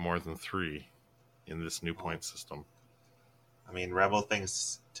cannot fit more than 3 in this new point system. I mean, Rebel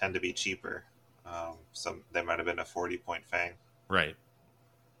things tend to be cheaper. There might have been a 40-point Fang. Right.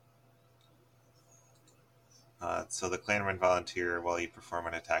 So the Clan Ren Volunteer, while you perform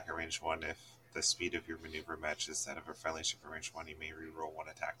an attack at range 1, if the speed of your maneuver matches that of a friendly ship at range 1, you may reroll 1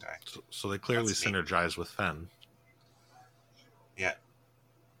 attack die. So they clearly synergize with Fen. Yeah.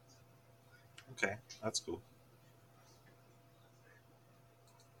 Okay, that's cool.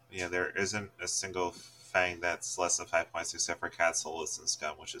 Yeah, there isn't a single Fang that's less than 5 points except for Cat Solus and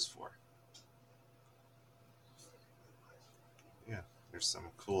Scum, which is 4. Yeah, there's some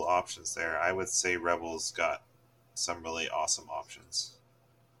cool options there. I would say Rebels got some really awesome options.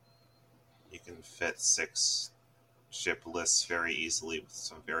 You can fit 6 ship lists very easily with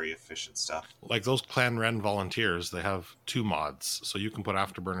some very efficient stuff. Like those Clan Ren Volunteers, they have 2 mods, so you can put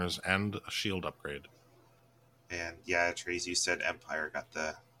afterburners and a shield upgrade. And yeah, Trace, you said Empire got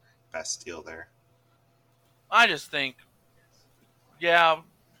the best deal there. I just think, yeah,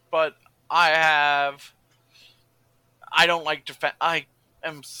 but I don't like defend. I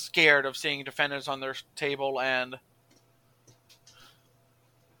am scared of seeing defenders on their table and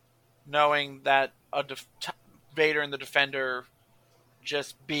knowing that Vader and the Defender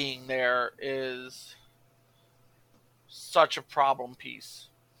just being there is such a problem piece.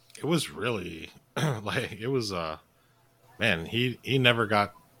 It was really man, he never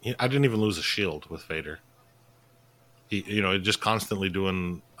got, I didn't even lose a shield with Vader. He, just constantly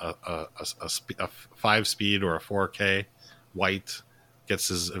doing a 5 speed or a 4K white, gets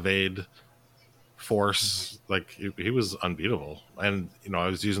his evade force. Like he was unbeatable. And I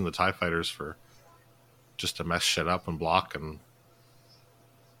was using the TIE fighters for just to mess shit up and block. And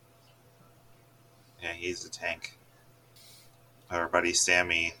yeah, he's a tank. Our buddy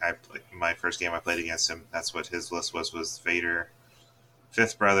Sammy, my first game I played against him, that's what his list was Vader,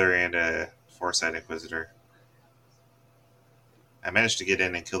 5th brother, and a 4-side Inquisitor. I managed to get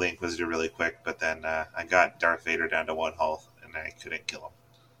in and kill the Inquisitor really quick, but then I got Darth Vader down to 1 hull, and I couldn't kill him.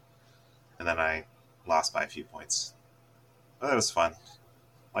 And then I lost by a few points. But that was fun.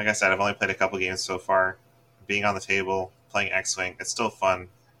 Like I said, I've only played a couple games so far. Being on the table, playing X-Wing, it's still fun.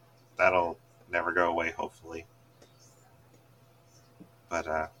 That'll never go away, hopefully.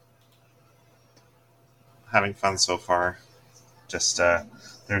 But having fun so far. Just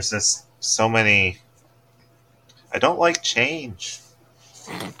there's just so many. I don't like change.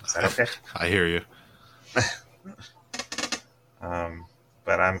 Is that okay? I hear you.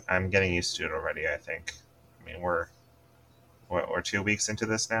 But I'm getting used to it already. I think. I mean, we're 2 weeks into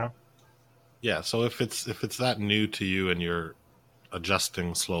this now. Yeah. So if it's that new to you and you're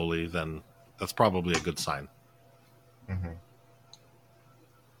adjusting slowly, then that's probably a good sign. Mm-hmm.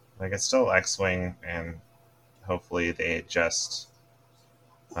 Like, it's still X-Wing, and hopefully they adjust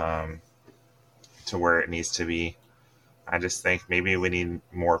to where it needs to be. I just think maybe we need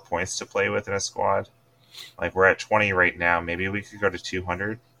more points to play with in a squad. Like, we're at 20 right now. Maybe we could go to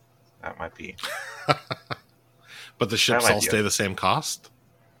 200. That might be. But the ships all stay the same cost?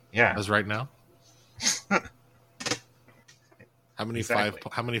 Yeah. As right now? How many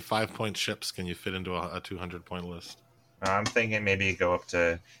 5-point ships can you fit into a 200-point list? I'm thinking maybe go up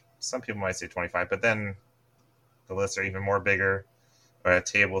to, some people might say 25, but then the lists are even more bigger.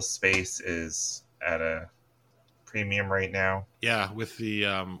 Table space is at a premium right now. Yeah, with the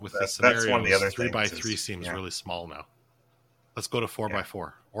scenarios, that's one of the other 3x3 seems really small now. Let's go to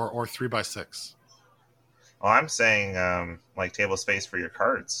 4x4 or 3x6. Well, I'm saying like table space for your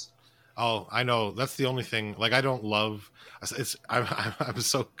cards. Oh, I know. That's the only thing. Like, I don't love. I'm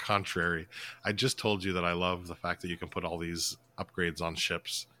so contrary. I just told you that I love the fact that you can put all these upgrades on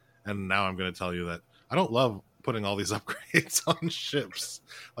ships, and now I'm going to tell you that I don't love putting all these upgrades on ships.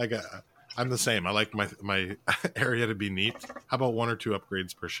 Like, I'm the same. I like my area to be neat. How about 1 or 2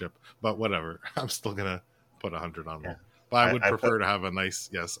 upgrades per ship? But whatever. I'm still gonna put 100 on them. But I would prefer to have a nice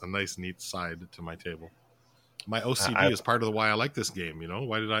neat side to my table. My OCD is part of why I like this game. You know,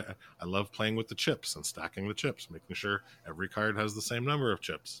 why did I love playing with the chips and stacking the chips, making sure every card has the same number of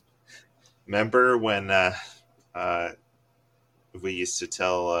chips. Remember when we used to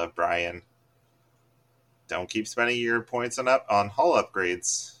tell Brian, don't keep spending your points on hull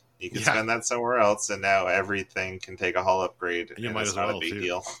upgrades. You can spend that somewhere else, and now everything can take a hull upgrade. You might as well, not a big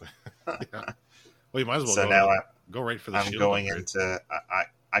deal. Yeah. Well, you might as well go right for the shield. I'm going upgrade. into...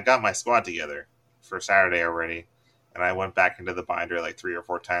 I got my squad together for Saturday already, and I went back into the binder like 3 or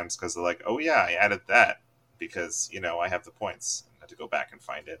 4 times because they're like, oh yeah, I added that because, you know, I have the points. I had to go back and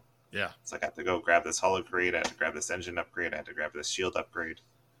find it. Yeah. It's like I have to go grab this hull upgrade, I had to grab this engine upgrade, I had to grab this shield upgrade.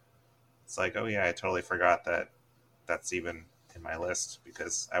 It's like, oh yeah, I totally forgot that that's even in my list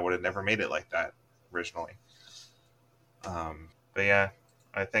because I would have never made it like that originally. But yeah,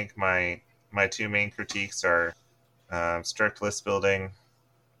 I think my 2 main critiques are strict list building,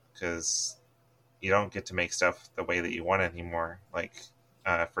 because you don't get to make stuff the way that you want anymore, like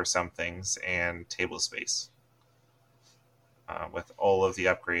for some things, and table space. With all of the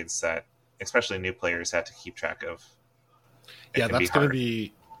upgrades that especially new players had to keep track of. Yeah, that's going to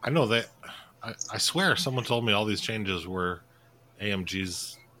be... I know that... I swear someone told me all these changes were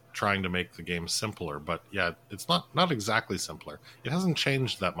AMG's trying to make the game simpler, but yeah, it's not exactly simpler. It hasn't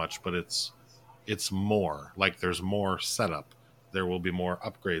changed that much, but it's more. Like, there's more setup. There will be more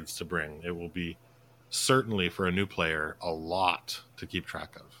upgrades to bring. It will be, certainly for a new player, a lot to keep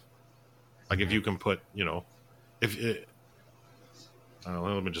track of. Like, if you can put, you know... if it,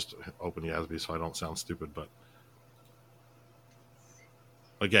 let me just open Yasby so I don't sound stupid, but...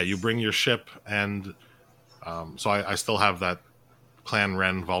 Like, yeah, you bring your ship, and so I still have that Clan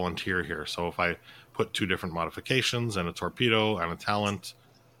Ren volunteer here. So if I put 2 different modifications and a torpedo and a talent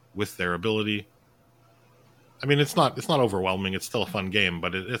with their ability, I mean, it's not overwhelming. It's still a fun game,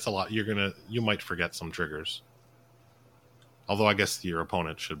 but it's a lot. You might forget some triggers. Although I guess your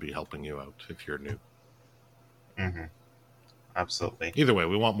opponent should be helping you out if you're new. Mm-hmm. Absolutely. Either way,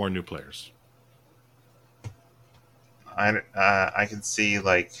 we want more new players. I can see,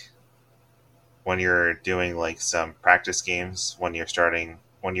 like, when you're doing like some practice games, when you're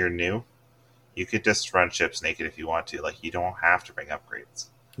new, you could just run ships naked if you want to. Like, you don't have to bring upgrades.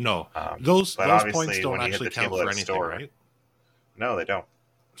 No, those points don't actually count for anything, store, right? No, they don't.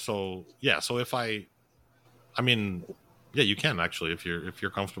 So yeah, so if I mean, yeah, you can actually if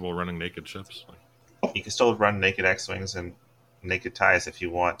you're comfortable running naked ships. You can still run naked X-wings and naked ties if you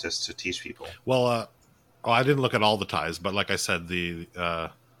want, just to teach people. Well, I didn't look at all the ties, but like I said, the I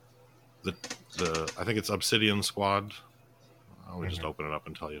think it's Obsidian Squad. Let me just open it up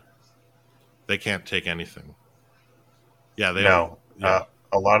and tell you. They can't take anything. Yeah, they no. Yeah.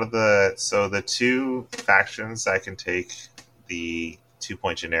 A lot of the 2 factions that can take the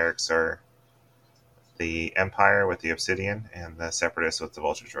 2-point generics are the Empire with the Obsidian and the Separatists with the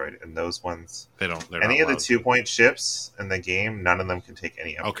Vulture Droid. And those ones, they're any of the 2-point ships in the game, none of them can take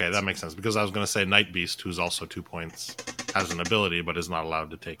any upgrades. Okay, that makes sense, because I was going to say Night Beast, who's also 2 points, has an ability but is not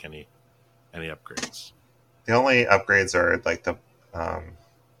allowed to take any upgrades. The only upgrades are like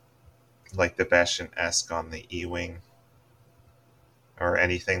the Bastion-esque on the E-wing, or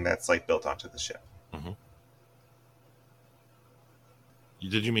anything that's like built onto the ship. Mm-hmm.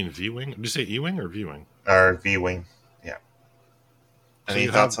 Did you mean V-wing? Did you say E-wing or V-wing? Or V-wing, yeah. So any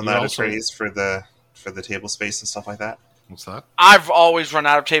thoughts on that, Atreides, for the table space and stuff like that? What's that? I've always run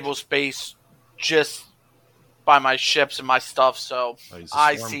out of table space just by my ships and my stuff, so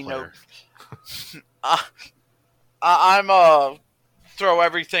I see player. No... I'm throw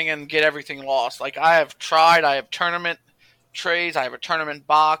everything and get everything lost. Like, I have tried, I have tournament trays, I have a tournament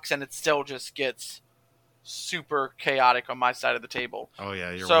box, and it still just gets super chaotic on my side of the table. Oh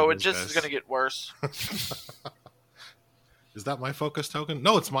yeah, so it just is going to get worse. Is that my focus token?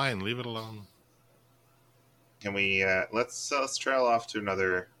 No, it's mine. Leave it alone. Can we let's trail off to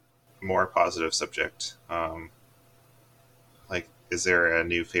another more positive subject? Like, is there a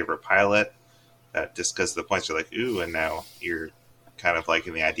new favorite pilot that just because the points are like, ooh, and now you're kind of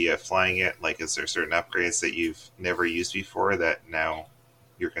liking the idea of flying it? Like, is there certain upgrades that you've never used before that now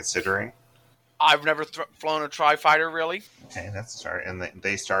you're considering? I've never flown a Tri-Fighter, really. Okay, that's a start. And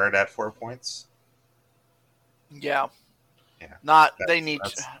they started at 4 points? Yeah. Yeah. They need.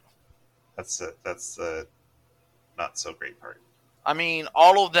 That's the not so great part. I mean,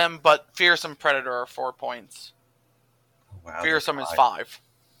 all of them but Fearsome Predator are 4 points. Wow. Fearsome is 5.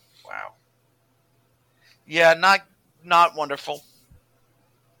 Wow. Yeah, not wonderful.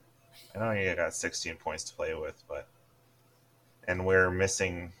 I know you got 16 points to play with, and we're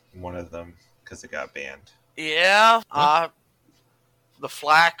missing one of them because it got banned. Yeah. The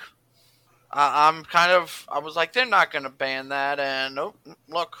Flak. I was like, they're not going to ban that, and nope,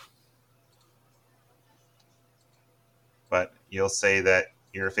 look. But you'll say that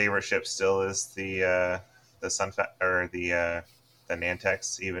your favorite ship still is the or the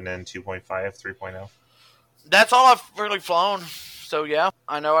Nantex, even in 2.5, 3.0? That's all I've really flown. So yeah,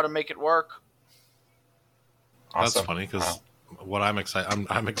 I know how to make it work. Awesome. That's funny because what I'm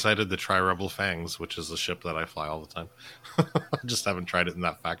excited to try Rebel Fangs, which is a ship that I fly all the time. I just haven't tried it in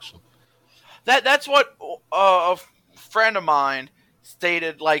that faction. That's what a friend of mine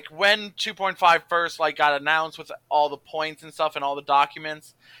stated, like, when 2.5 first got announced with all the points and stuff and all the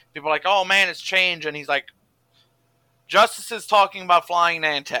documents, people were like, oh man, it's changed. And he's like, Justice is talking about flying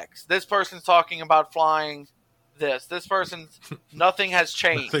Nantex. This person's talking about flying this. This person's... Nothing has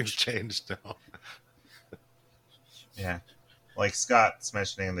changed. Nothing's changed now. Yeah. Like Scott's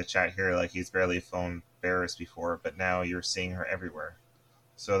mentioning in the chat here, like he's barely flown Barris before, but now you're seeing her everywhere.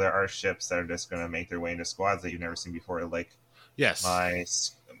 So there are ships that are just going to make their way into squads that you've never seen before. Like, yes,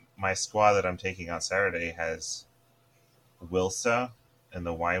 my squad that I'm taking on Saturday has Wilsa in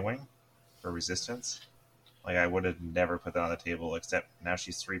the Y-Wing for Resistance. Like, I would have never put that on the table, except now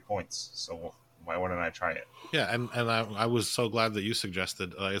she's 3 points. So why wouldn't I try it? Yeah, and I was so glad that you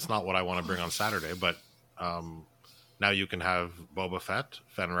suggested it's not what I want to bring on Saturday, but now you can have Boba Fett,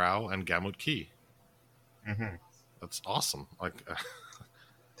 Fen Rao, and Gamut Key. Mm-hmm. That's awesome. Like,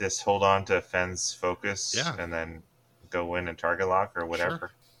 just hold on to Fen's focus, yeah, and then go in and target lock or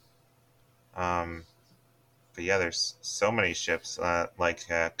whatever. Sure. But yeah, there's so many ships like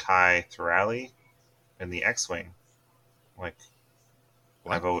Kai Thorali in the X-Wing. Like,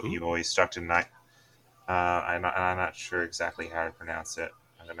 you've always stuck to night. I'm not sure exactly how to pronounce it.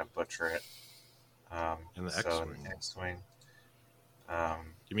 I'm gonna butcher it. In the X-Wing.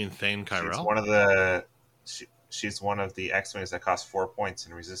 You mean Thane Kyrell? She's one of the. She's one of the X-Wings that cost 4 points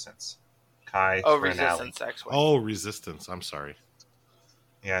in Resistance. Kai. Resistance X-Wing. Oh, Resistance. I'm sorry.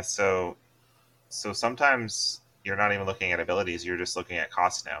 Yeah, so sometimes you're not even looking at abilities; you're just looking at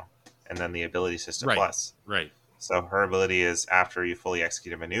cost now, and then the ability system plus. Right. So her ability is after you fully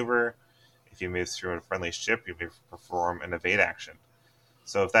execute a maneuver, if you move through a friendly ship, you may perform an evade action.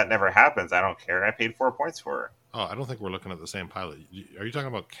 So if that never happens, I don't care. I paid 4 points for her. Oh, I don't think we're looking at the same pilot. Are you talking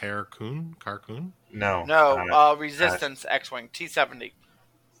about Carcoon? No. Resistance X-Wing T-70.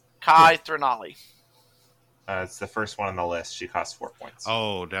 Kai Threnali. It's the first one on the list. She costs 4 points.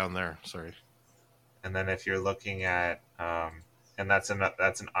 Oh, down there. Sorry. And then if you're looking at, and that's an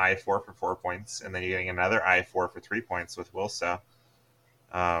I4 for 4 points, and then you're getting another I4 for 3 points with Wilsa.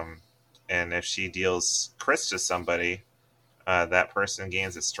 And if she deals crits to somebody, that person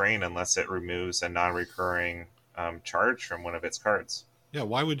gains a strain unless it removes a non-recurring charge from one of its cards. Yeah,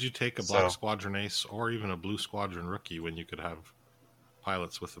 why would you take a Black Squadron Ace or even a Blue Squadron Rookie when you could have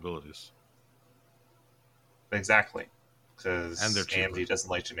pilots with abilities? Exactly, because AMD doesn't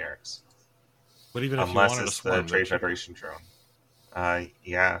like generics. But even if unless you wanted it's the Trade Federation drone,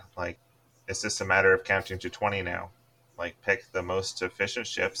 like it's just a matter of counting to 20 now. Like, pick the most efficient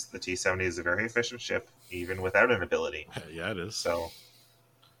ships. The T-70 is a very efficient ship, even without an ability. Yeah, it is. So,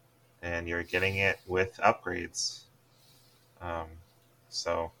 and you're getting it with upgrades.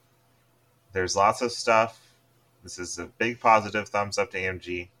 So, there's lots of stuff. This is a big positive thumbs up to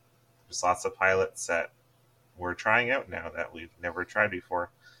AMG. There's lots of pilots that we're trying out now that we've never tried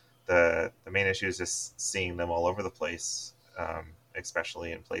before. The main issue is just seeing them all over the place,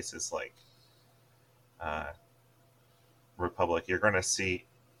 especially in places like Republic. You're going to see,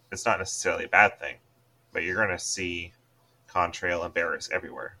 it's not necessarily a bad thing, but you're going to see Contrail and Barris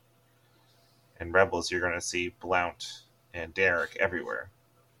everywhere. In Rebels, you're going to see Blount and Derek everywhere.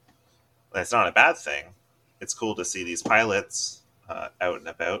 That's not a bad thing. It's cool to see these pilots out and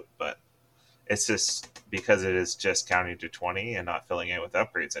about, but it's just because it is just counting to 20 and not filling it with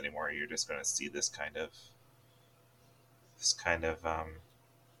upgrades anymore. You're just going to see this kind of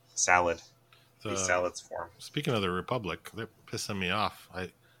salad. These salads form. Speaking of the Republic, they're pissing me off.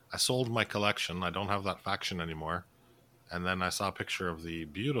 I sold my collection. I don't have that faction anymore. And then I saw a picture of the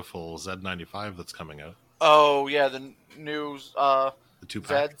beautiful Z95 that's coming out. Oh, yeah, the new the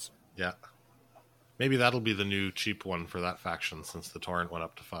 2-pack. Zeds. Yeah. Maybe that'll be the new cheap one for that faction since the torrent went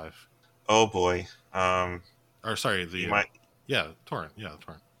up to 5. Oh boy. Or sorry, the You might torrent. Yeah, the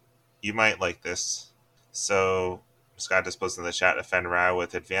torrent. you might like this. So Scott just posted in the chat a Fenrir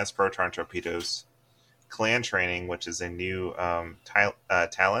with advanced proton torpedoes, clan training, which is a new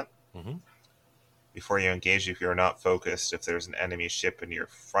talent. Mm-hmm. Before you engage, if you're not focused, if there's an enemy ship in your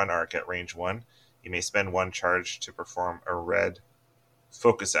front arc at range 1, you may spend 1 charge to perform a red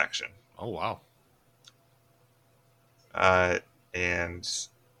focus action. Oh, wow. And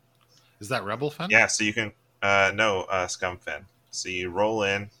is that Rebel Fen? yeah, so you can Scum Fen. So you roll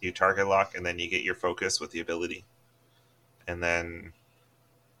in, you target lock, and then you get your focus with the ability. And then,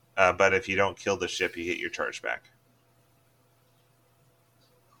 but if you don't kill the ship, you get your charge back.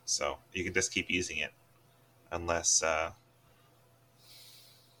 So you can just keep using it, unless.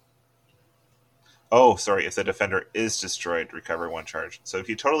 Oh, sorry. If the defender is destroyed, recover 1 charge. So if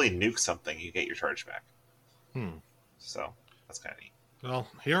you totally nuke something, you get your charge back. So that's kind of neat. Well,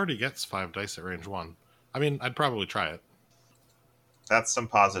 he already gets 5 dice at range 1. I mean, I'd probably try it. That's some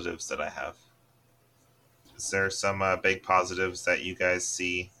positives that I have. Is there some big positives that you guys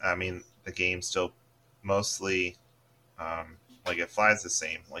see? I mean, the game still mostly, like it flies the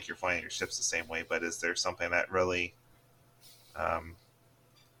same, like you're flying your ships the same way, but is there something that really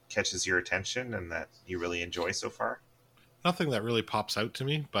catches your attention and that you really enjoy so far? Nothing that really pops out to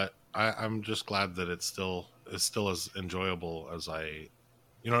me, but I'm just glad that it's still as enjoyable as I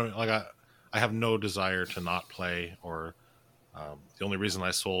have no desire to not play, or the only reason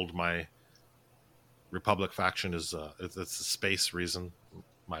I sold my Republic faction is it's a space reason.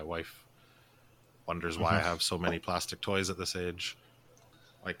 My wife wonders why I have so many plastic toys at this age.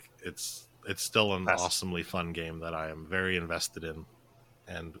 Like it's still an awesomely fun game that I am very invested in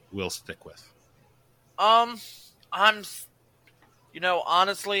and will stick with. Honestly,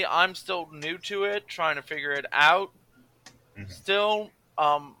 I'm still new to it, trying to figure it out. Mm-hmm. Still,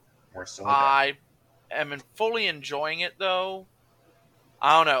 We're still I am fully enjoying it, though.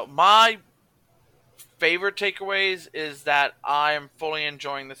 I don't know. My favorite takeaways is that I am fully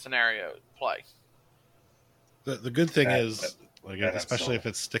enjoying the scenario play. The good thing is, especially if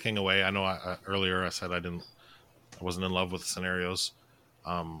it's sticking away. I know earlier I said I wasn't in love with scenarios.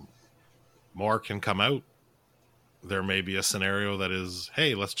 More can come out. There may be a scenario that is,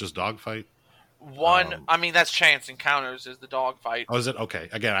 hey, let's just dogfight. That's Chance Encounters is the dogfight. Oh, is it? Okay.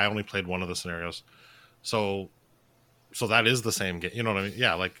 Again, I only played one of the scenarios. So that is the same game. You know what I mean?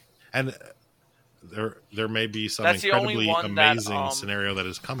 Yeah, and there may be some incredibly amazing scenario that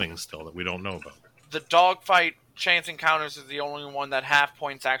is coming still that we don't know about. The dogfight Chance Encounters is the only one that half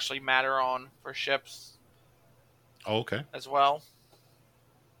points actually matter on for ships. Oh, okay. As well.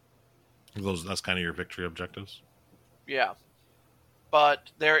 That's kind of your victory objectives? Yeah.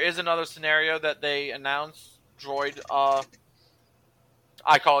 But there is another scenario that they announced, Droid,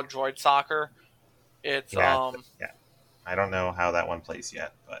 I call it Droid Soccer. It's, yeah. I don't know how that one plays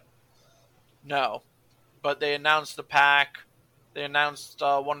yet, but... No. But they announced the pack. They announced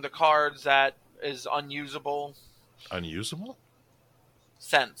one of the cards that is unusable. Unusable?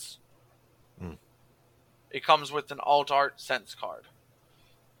 Sense. It comes with an alt-art Sense card.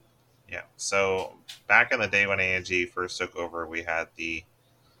 Yeah, so back in the day when ANG first took over, we had the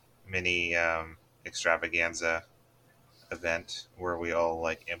mini extravaganza event where we all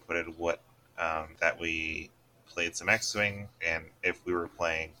inputted what that we played some X-Wing, and if we were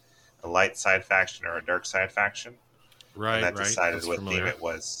playing a light side faction or a dark side faction. Right, and that right. decided That's what familiar. theme it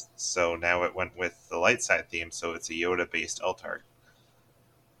was. So now it went with the light side theme, so it's a Yoda-based Altart.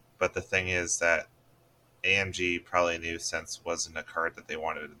 But the thing is that AMG probably knew Sense wasn't a card that they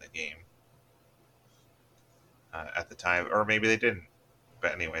wanted in the game at the time, or maybe they didn't.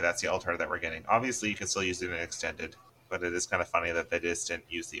 But anyway, that's the Altart that we're getting. Obviously, you can still use it in Extended, but it is kind of funny that they just didn't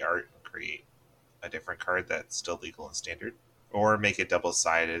use the art and create a different card that's still legal and standard, or make it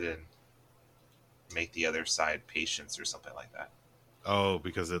double-sided and make the other side Patience or something like that. Oh,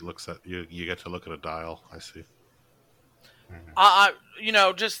 because it looks at you get to look at a dial. I see.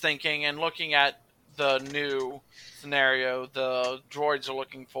 Just thinking and looking at the new scenario the droids are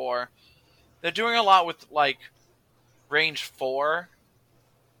looking for, they're doing a lot with range 4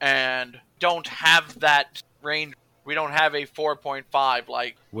 and don't have that range. We don't have a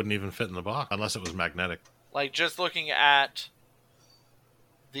 4.5 wouldn't even fit in the box unless it was magnetic. Just looking at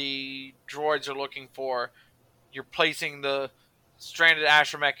the droids are looking for, you're placing the stranded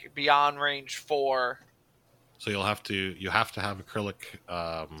astromech beyond range 4. So you have to have acrylic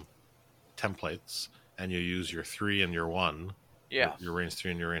templates, and you use your 3 and your 1. Yeah. Your range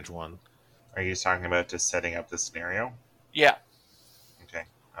 3 and your range 1. Are you talking about just setting up the scenario? Yeah. Okay.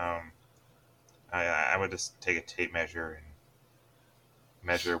 I would just take a tape measure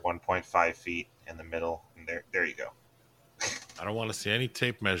measure 1.5 feet in the middle, and there you go. I don't want to see any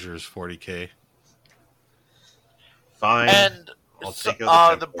tape measures, 40K. Fine. And I'll so, take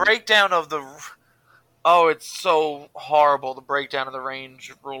out the breakdown of the... Oh, it's so horrible, the breakdown of the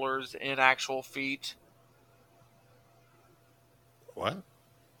range rulers in actual feet. What?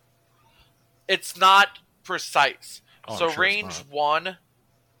 It's not precise. Oh, so I'm sure range it's not. 1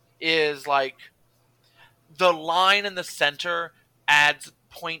 is like the line in the center adds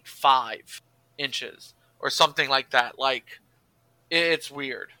 0.5 inches or something like that. Like, it's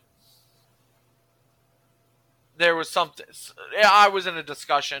weird. There was something... I was in a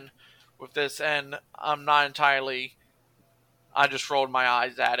discussion with this, and I'm not entirely... I just rolled my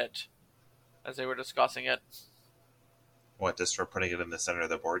eyes at it as they were discussing it. What, just for putting it in the center of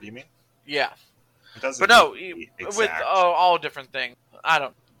the board, you mean? Yeah. It doesn't But no, need to be with exact. all different things. I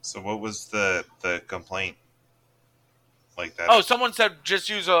don't... So what was the complaint? Like that? Oh, someone said just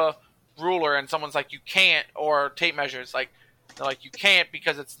use a ruler, and someone's like, you can't, or tape measures. Like, they're like, you can't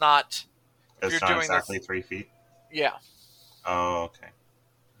because it's not... it's you're not doing exactly this... 3 feet? Yeah. Oh, okay.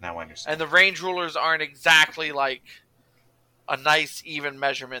 Now I understand. And the range rulers aren't exactly like a nice even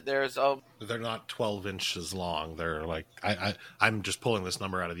measurement. There's a... They're not 12 inches long. They're like... I'm just pulling this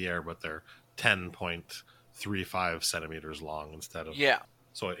number out of the air, but they're 10.35 centimeters long instead of... Yeah.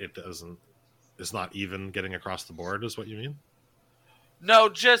 So it doesn't... It's not even getting across the board, is what you mean? No,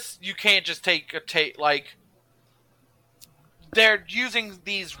 just... You can't just take a tape... Like... They're using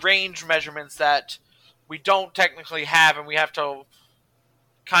these range measurements that we don't technically have, and we have to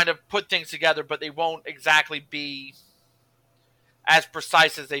kind of put things together, but they won't exactly be as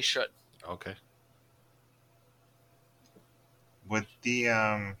precise as they should. Okay. Would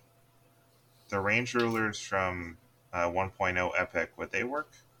the range rulers from 1.0 Epic, would they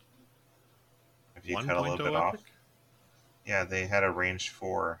work? If you cut a little bit off? Yeah, they had a range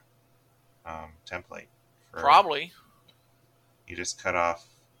 4 template. Probably. You just cut off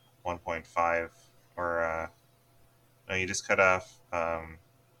 1.5 or... no, you just cut off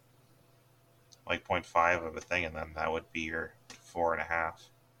like 0.5 of a thing, and then that would be your 4.5.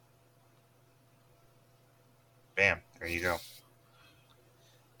 Bam, there you go.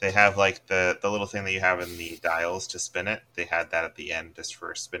 They have like the little thing that you have in the dials to spin it. They had that at the end just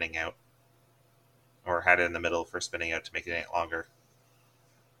for spinning out, or had it in the middle for spinning out to make it longer.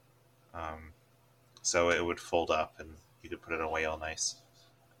 So it would fold up, and you could put it away all nice.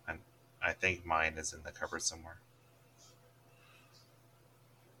 And I think mine is in the cupboard somewhere.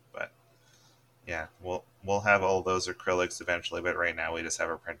 But yeah, we'll have all those acrylics eventually. But right now we just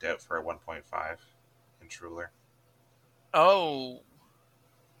have a printout for a 1.5 inch ruler. Oh,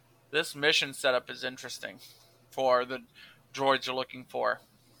 this mission setup is interesting for the droids you're looking for.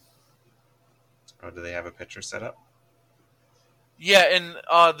 Oh, do they have a picture set up? Yeah, in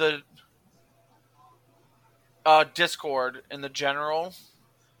the Discord, in the general,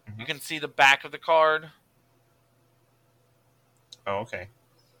 you can see the back of the card. Oh, okay.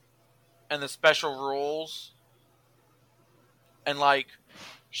 And the special rules. And, like,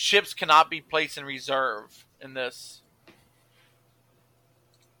 ships cannot be placed in reserve in this.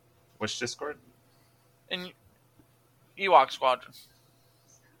 Which Discord? In Ewok Squadron.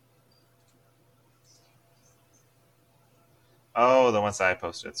 Oh, the ones that I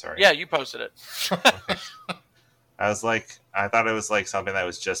posted, sorry. Yeah, you posted it. Okay. I thought it was like something that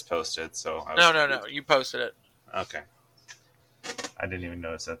was just posted, so... No, you posted it. Okay. I didn't even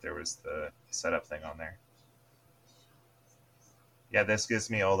notice that there was the setup thing on there. Yeah, this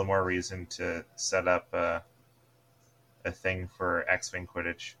gives me all the more reason to set up a thing for X-Wing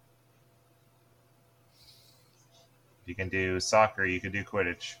Quidditch. If you can do soccer, you can do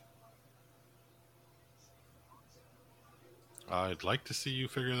Quidditch. I'd like to see you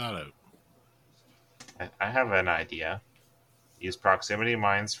figure that out. I have an idea. Use proximity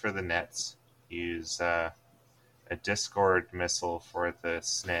mines for the nets. Use a Discord missile for the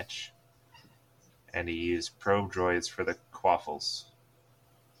snitch. And use probe droids for the quaffles.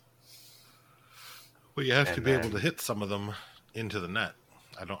 Well, you have to be able to hit some of them into the net.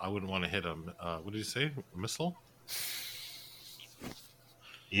 I wouldn't want to hit them. What did you say? A missile?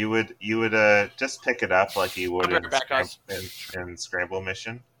 You would just pick it up like you would in Scramble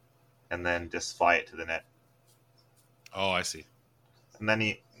Mission, and then just fly it to the net. Oh, I see. And then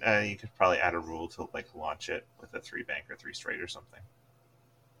you could probably add a rule to like launch it with a 3-bank or 3-straight or something.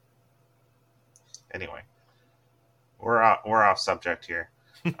 Anyway, we're off subject here.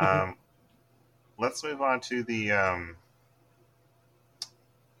 Let's move on to the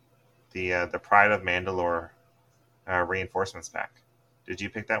Pride of Mandalore reinforcements pack. Did you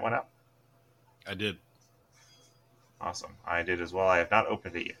pick that one up? I did. Awesome. I did as well. I have not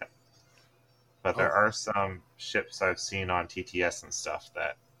opened it yet. But there are some ships I've seen on TTS and stuff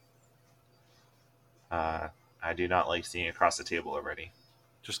that I do not like seeing across the table already.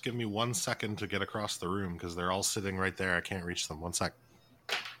 Just give me 1 second to get across the room because they're all sitting right there. I can't reach them. 1 sec.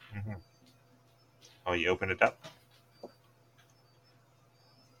 Mm-hmm. Oh, you opened it up?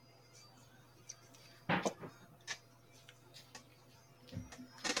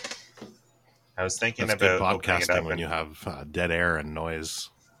 I was thinking That's about good opening it podcasting up when you have dead air and noise.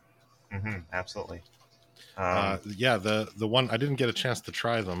 Absolutely. Yeah, the one I didn't get a chance to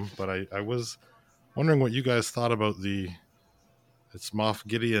try them, but I was wondering what you guys thought about it's Moff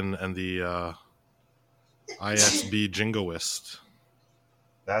Gideon and the ISB Jingoist.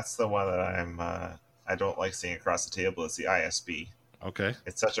 That's the one that I don't like seeing across the table. It's the ISB. Okay.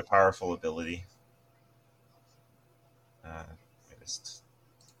 It's such a powerful ability.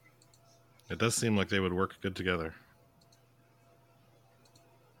 It does seem like they would work good together.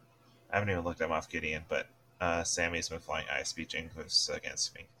 I haven't even looked at Moff Gideon, but Sammy's been flying ISB Jingoists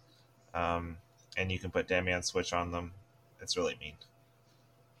against me. And you can put Damian Switch on them. It's really mean.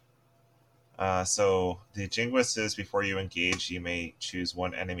 So the Jingoists, before you engage, you may choose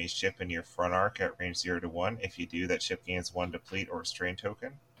one enemy ship in your front arc at range 0 to 1. If you do, that ship gains 1 deplete or strain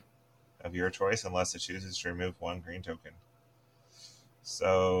token of your choice, unless it chooses to remove 1 green token.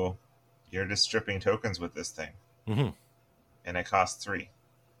 So you're just stripping tokens with this thing. Mm-hmm. And it costs 3.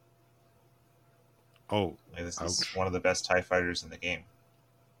 Oh, this is one of the best TIE fighters in the game,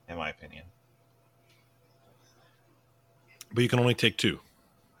 in my opinion. But you can only take 2.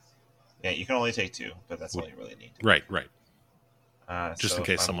 Yeah, you can only take 2, but that's all you really need. Right. Just so in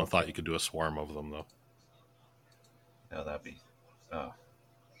case someone thought you could do a swarm of them, though. No, that'd be... Oh,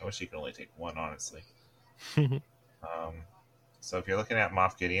 I wish you could only take 1, honestly. So if you're looking at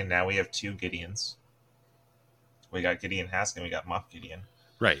Moff Gideon, now we have 2 Gideons. We got Gideon Haskin, we got Moff Gideon.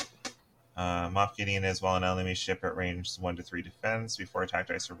 Right. Moff Gideon is while an enemy ship at range 1 to 3 defends. Before attack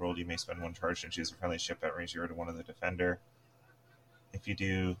dice are rolled, you may spend 1 charge and choose a friendly ship at range 0 to 1 of the defender. If you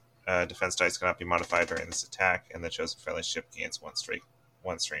do, defense dice cannot be modified during this attack, and the chosen friendly ship gains 1 strain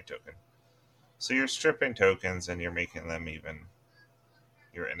token. So you're stripping tokens, and you're making them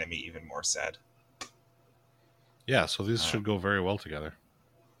your enemy even more sad. Yeah, so these should go very well together.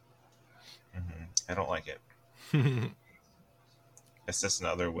 I don't like it. It's just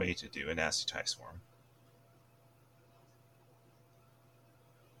another way to do a nasty TIE swarm.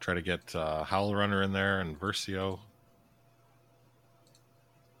 Try to get Howl Runner in there and Versio.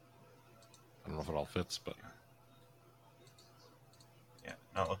 I don't know if it all fits, but... Yeah,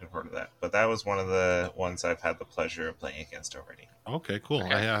 not looking forward to that. But that was one of the ones I've had the pleasure of playing against already. Okay, cool.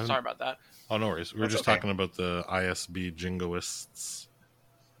 Okay, sorry about that. Oh, no worries. We were just talking about the ISB Jingoists.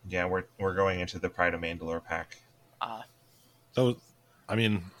 Yeah, we're going into the Pride of Mandalore pack. So, I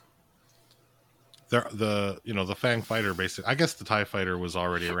mean, the Fang Fighter basically. I guess the TIE Fighter was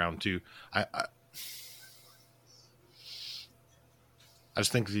already around too. I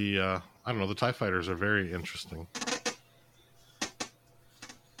just think the TIE Fighters are very interesting.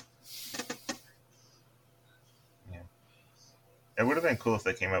 Yeah, it would have been cool if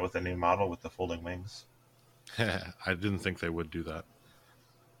they came out with a new model with the folding wings. I didn't think they would do that.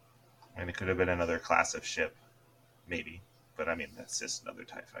 And it could have been another class of ship, maybe. But I mean, that's just another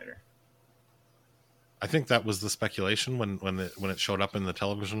TIE Fighter. I think that was the speculation when it showed up in the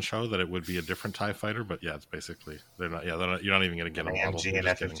television show that it would be a different TIE Fighter. But yeah, it's basically you're not even going to get a model. MG and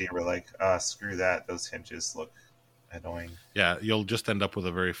FFG were like, screw that. Those hinges look annoying. Yeah, you'll just end up with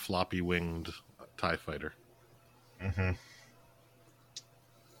a very floppy winged TIE Fighter. Mm-hmm.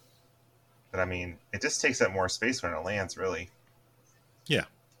 But I mean, it just takes up more space when it lands, really. Yeah.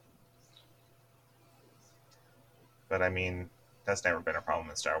 But I mean, that's never been a problem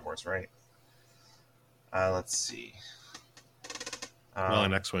in Star Wars, right? Let's see. Well,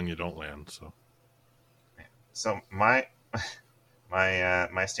 in X-Wing you don't land, so. So my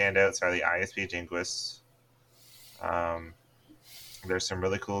standouts are the ISB Jingoists. There's some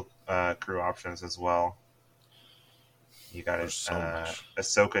really cool crew options as well. You got Ahsoka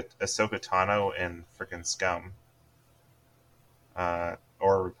Tano and frickin' Scum,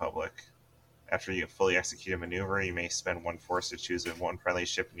 or Republic. After you fully execute a maneuver, you may spend 1 force to choose 1 friendly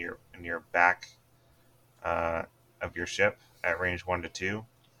ship in your back of your ship at range 1 to 2.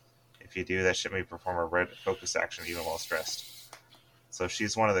 If you do, that ship may perform a red focus action even while stressed. So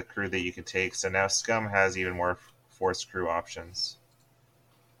she's one of the crew that you can take. So now Scum has even more force crew options.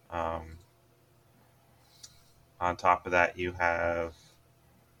 On top of that, you have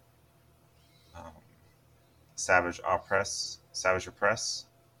Savage Opress,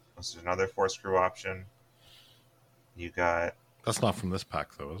 which is another force crew option. You got... That's not from this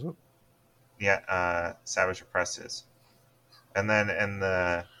pack, though, is it? Yeah, Savage Repressed is. And then in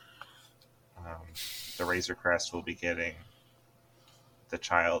the Razor Crest, we'll be getting the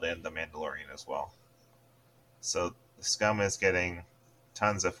Child and the Mandalorian as well. So the Scum is getting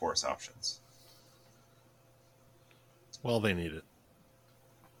tons of Force options. Well, they need it.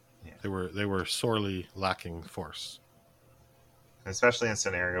 Yeah. They were sorely lacking Force. Especially in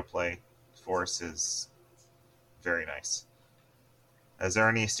scenario play, Force is very nice. Is there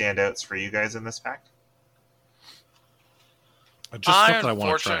any standouts for you guys in this pack? Just I stuff that I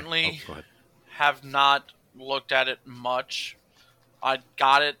want to try. unfortunately Go ahead. have not looked at it much. I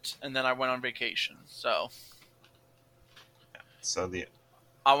got it, and then I went on vacation. So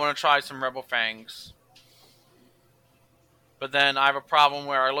I want to try some Rebel Fangs. But then I have a problem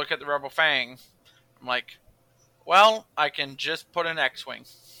where I look at the Rebel Fang, I'm like, well, I can just put an X-Wing.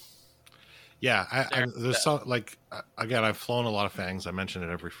 Yeah, there's so, like, again, I've flown a lot of Fangs. I mention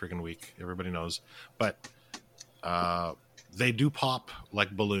it every freaking week. Everybody knows. But they do pop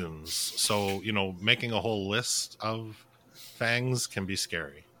like balloons. So, making a whole list of Fangs can be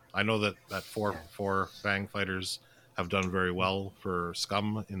scary. I know that four Fang fighters have done very well for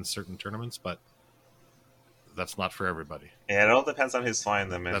Scum in certain tournaments, but that's not for everybody. Yeah, it all depends on who's flying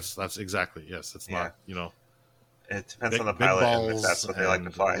them. That's exactly, yes. It's not, It depends on the pilot and if that's what they like to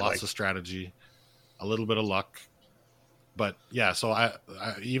fly. Lots of strategy, a little bit of luck. But yeah, so I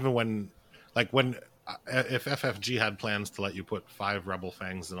even when if FFG had plans to let you put 5 Rebel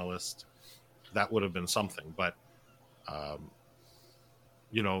Fangs in a list, that would have been something. But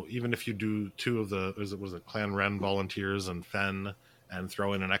even if you do 2 of the was it Clan Ren volunteers and Fen and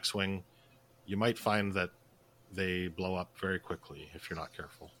throw in an X-Wing, you might find that they blow up very quickly if you're not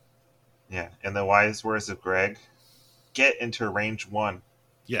careful. Yeah, and the wise words of Greg: get into range 1.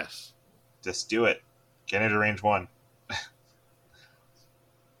 Yes, just do it. Get into range 1.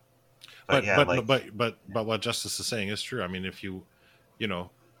 But what Justice is saying is true. I mean, if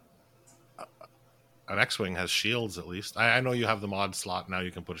an X-Wing has shields at least. I know you have the mod slot now.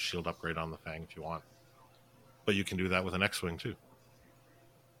 You can put a shield upgrade on the Fang if you want, but you can do that with an X-Wing too.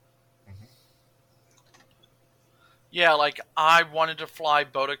 Mm-hmm. Yeah, like I wanted to fly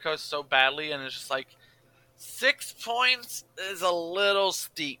Boudica so badly, and it's just like 6 points is a little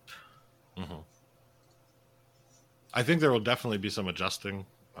steep. Mm-hmm. I think there will definitely be some adjusting.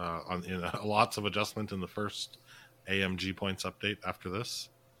 Lots of adjustment in the first AMG points update after this.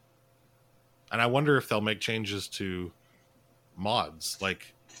 And I wonder if they'll make changes to mods.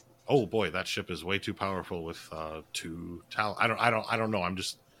 Like, oh boy, that ship is way too powerful with 2 talent. I don't know. I'm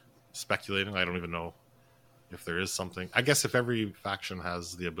just speculating. I don't even know if there is something. I guess if every faction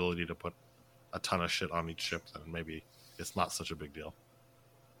has the ability to put a ton of shit on each ship, then maybe it's not such a big deal.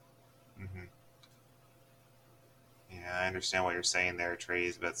 Mm-hmm. Yeah, I understand what you're saying there,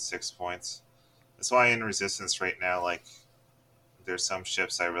 Trey's, about 6 points. That's why in Resistance right now, like, there's some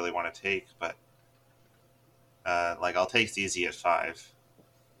ships I really want to take, but I'll take ZZ at 5,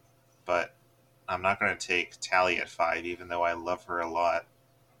 but I'm not going to take Tally at 5, even though I love her a lot.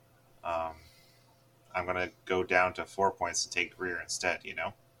 I'm going to go down to 4 points to take Greer instead,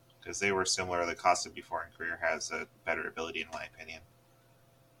 because they were similar to the cost of before, and Greer has a better ability in my opinion.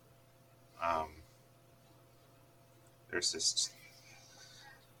 There's just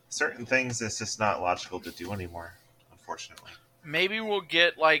certain things that's just not logical to do anymore, unfortunately. Maybe we'll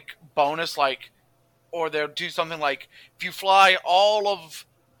get bonus, or they'll do something like if you fly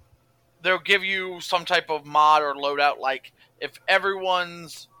they'll give you some type of mod or loadout, like if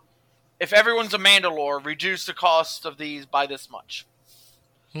everyone's a Mandalore, reduce the cost of these by this much.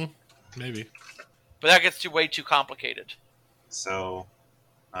 Maybe, but that gets way too complicated. So,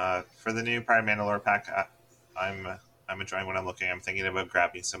 for the new Prime Mandalore pack, I'm enjoying what I'm looking at. I'm thinking about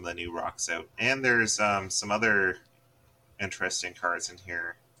grabbing some of the new rocks out. And there's some other interesting cards in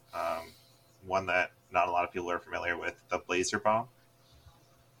here. One that not a lot of people are familiar with, the Blazer Bomb.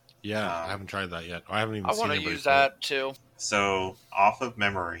 Yeah, I haven't tried that yet. I haven't even I seen want to anybody use play that it. too. So, off of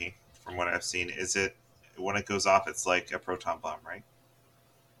memory, from what I've seen, is it, when it goes off, it's like a proton bomb, right?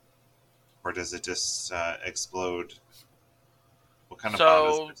 Or does it just explode? What kind of bomb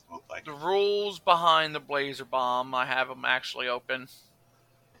does it explode like? The rules behind the Blazer Bomb, I have them actually open.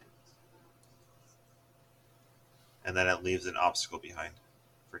 And then it leaves an obstacle behind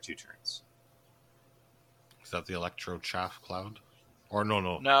for 2 turns. Is that the Electro Chaff Cloud? Or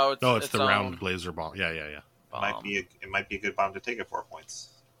no, it's the round Blazer Bomb. Yeah. It might be a good bomb to take at 4 points.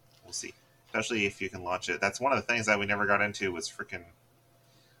 We'll see. Especially if you can launch it. That's one of the things that we never got into was freaking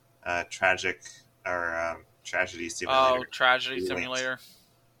Tragedy Simulator. Oh, Tragedy Simulator.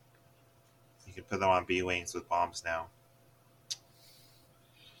 You You put them on B-wings with bombs now.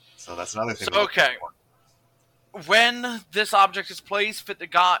 So that's another thing. So, okay. When this object is placed,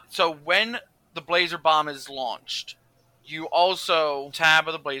 so when the Blazer Bomb is launched, you also tab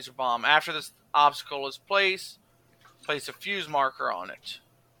of the Blazer Bomb. After this obstacle is placed, place a fuse marker on it.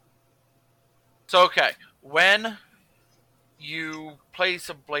 So, okay, when you place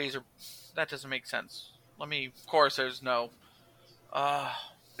a Blazer... That doesn't make sense. Of course, there's no...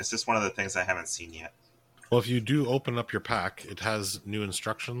 It's just one of the things I haven't seen yet. Well, if you do open up your pack, it has new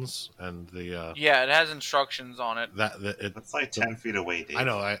instructions and the... Yeah, it has instructions on it. It's like 10 feet away, Dave. I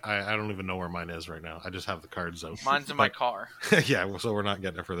know. I don't even know where mine is right now. I just have the cards out. Mine's in my car. Yeah, so we're not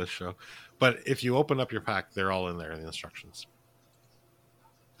getting it for this show. But if you open up your pack, they're all in there in the instructions.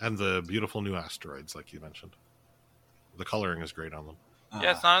 And the beautiful new asteroids, like you mentioned. The coloring is great on them.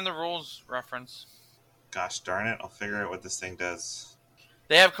 Yeah, it's not in the rules reference. Gosh darn it, I'll figure out what this thing does.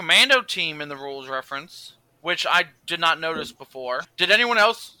 They have Commando Team in the rules reference, which I did not notice before. Did anyone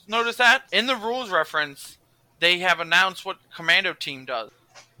else notice that? In the rules reference, they have announced what Commando Team does.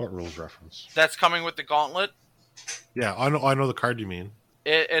 What rules reference? That's coming with the gauntlet. Yeah, I know the card you mean.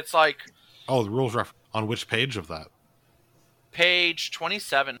 It's like... Oh, the rules reference. On which page of that? Page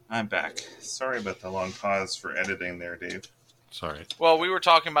 27. I'm back. Sorry about the long pause for editing there, Dave. Sorry. Well, we were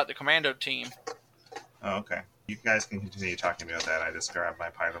talking about the Commando Team. Oh, okay. You guys can continue talking about that. I just grabbed my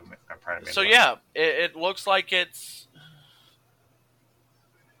pilot. So yeah, it looks like it's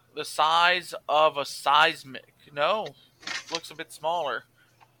the size of a seismic. No, it looks a bit smaller.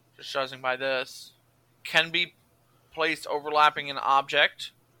 Just judging by this. Can be placed overlapping an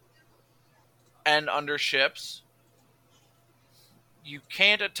object and under ships. You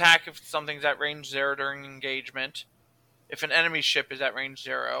can't attack if something's at range 0 during engagement. If an enemy ship is at range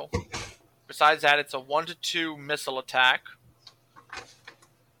 0. Besides that, it's a 1 to 2 missile attack.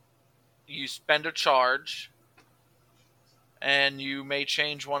 You spend a charge. And you may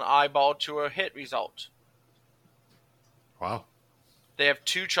change one eyeball to a hit result. Wow. They have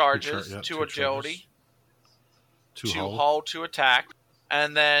 2 charges, 2 agility, charges. 2 hull, 2 attack.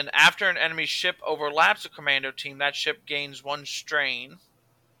 And then after an enemy ship overlaps a commando team, that ship gains 1 strain.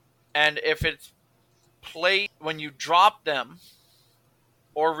 And if it's placed when you drop them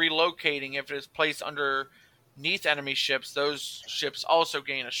or relocating, if it is placed underneath enemy ships, those ships also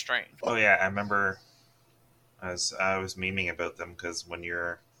gain a strain. Oh yeah, I remember as I was memeing about them because when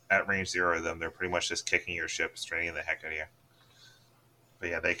you're at range 0 of them, they're pretty much just kicking your ship, straining the heck out of you. But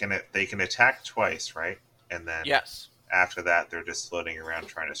yeah, they can attack twice, right? And then yes. After that, they're just floating around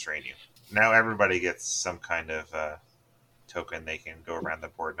trying to strain you. Now everybody gets some kind of token they can go around the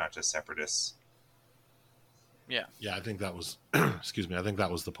board, not just separatists. Yeah. Yeah, I think that was... excuse me, I think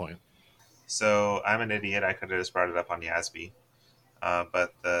that was the point. So I'm an idiot. I could have just brought it up on Yasby.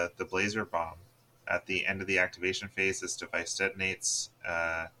 But the Blazer Bomb, at the end of the activation phase, this device detonates.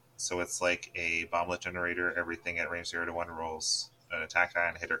 So it's like a bomblet generator. Everything at range 0 to 1 rolls an attack die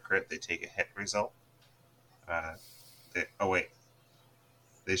on hit or crit. They take a hit result.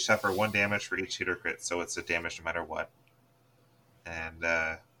 They suffer 1 damage for each hit or crit, so it's a damage no matter what. And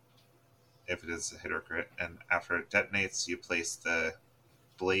if it is a hit or crit, and after it detonates, you place the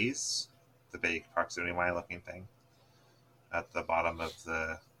blaze, the big proximity mine looking thing, at the bottom of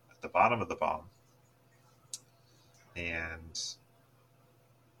the bomb. And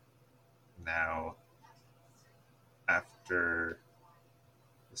now, after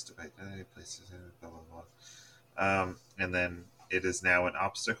this device places it, blah blah blah. And then it is now an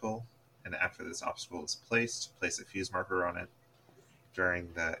obstacle, and after this obstacle is placed, place a fuse marker on it. During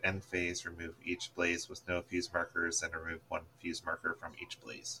the end phase, remove each blaze with no fuse markers, and remove 1 fuse marker from each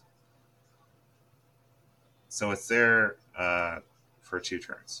blaze. So it's there for 2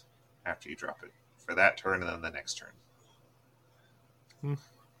 turns after you drop it. For that turn and then the next turn.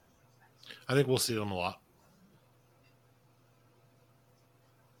 I think we'll see them a lot.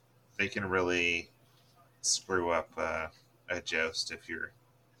 They can really screw up a joust if you're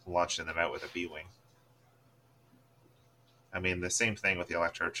launching them out with a B-wing. I mean, the same thing with the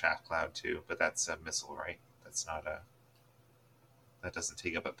Electro Chaff Cloud too, but that's a missile, right? That doesn't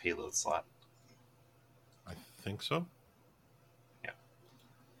take up a payload slot. I think so. Yeah.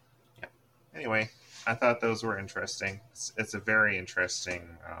 Anyway, I thought those were interesting. It's a very interesting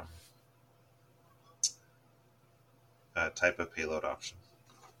type of payload option.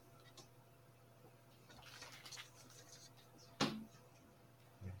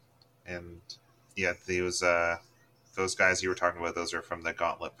 And yeah, those guys you were talking about, those are from the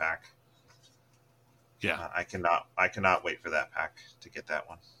Gauntlet pack. Yeah. I cannot wait for that pack to get that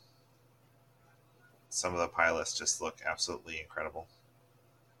one. Some of the pilots just look absolutely incredible.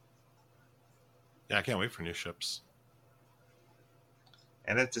 Yeah, I can't wait for new ships.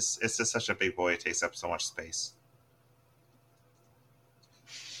 And it's just such a big boy. It takes up so much space.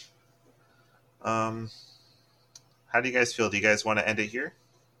 How do you guys feel? Do you guys want to end it here?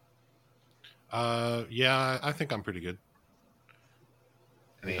 Yeah, I think I'm pretty good.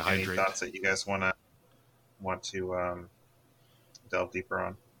 Any thoughts that you guys want to delve deeper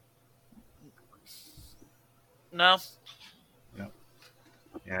on? No.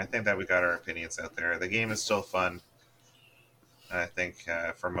 Yeah, I think that we got our opinions out there. The game is still fun. I think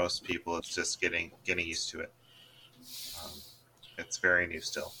for most people, it's just getting used to it. It's very new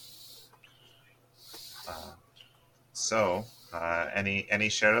still. So, any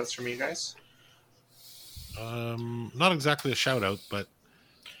shout outs from you guys? Not exactly a shout out, but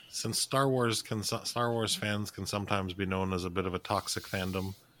since Star Wars fans can sometimes be known as a bit of a toxic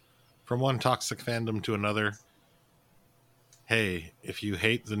fandom, from one toxic fandom to another. Hey, if you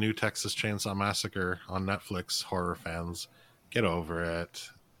hate the new Texas Chainsaw Massacre on Netflix, horror fans, get over it.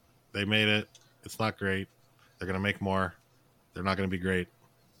 They made it. It's not great. They're going to make more. They're not going to be great.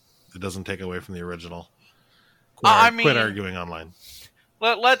 It doesn't take away from the original. Quit arguing online.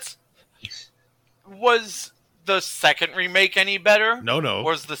 Was the second remake any better? No.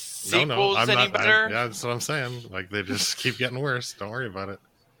 Was the sequels any better? Yeah, that's what I'm saying. Like, they just keep getting worse. Don't worry about it.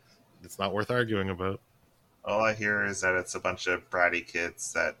 It's not worth arguing about. All I hear is that it's a bunch of bratty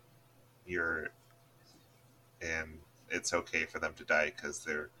kids that and it's okay for them to die because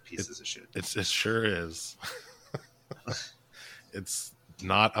they're pieces of shit. It sure is. It's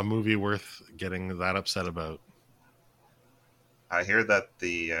not a movie worth getting that upset about. I hear that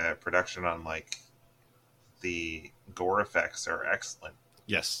the production on the gore effects are excellent.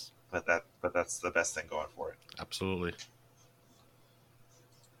 Yes, but that's the best thing going for it. Absolutely.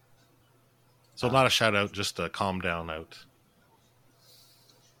 So not a shout out, just a calm down out.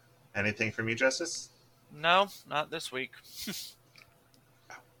 Anything from you, Justice? No, not this week.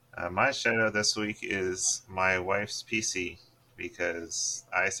 My shout out this week is my wife's PC because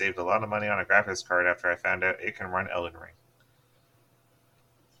I saved a lot of money on a graphics card after I found out it can run Elden Ring.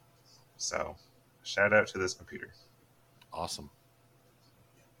 So, shout out to this computer. Awesome.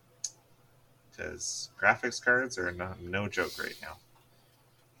 Because graphics cards are no joke right now.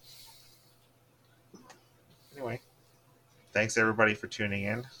 Anyway, thanks everybody for tuning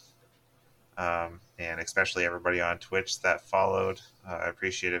in. And especially everybody on Twitch that followed. I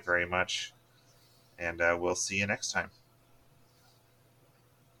appreciate it very much. And we'll see you next time.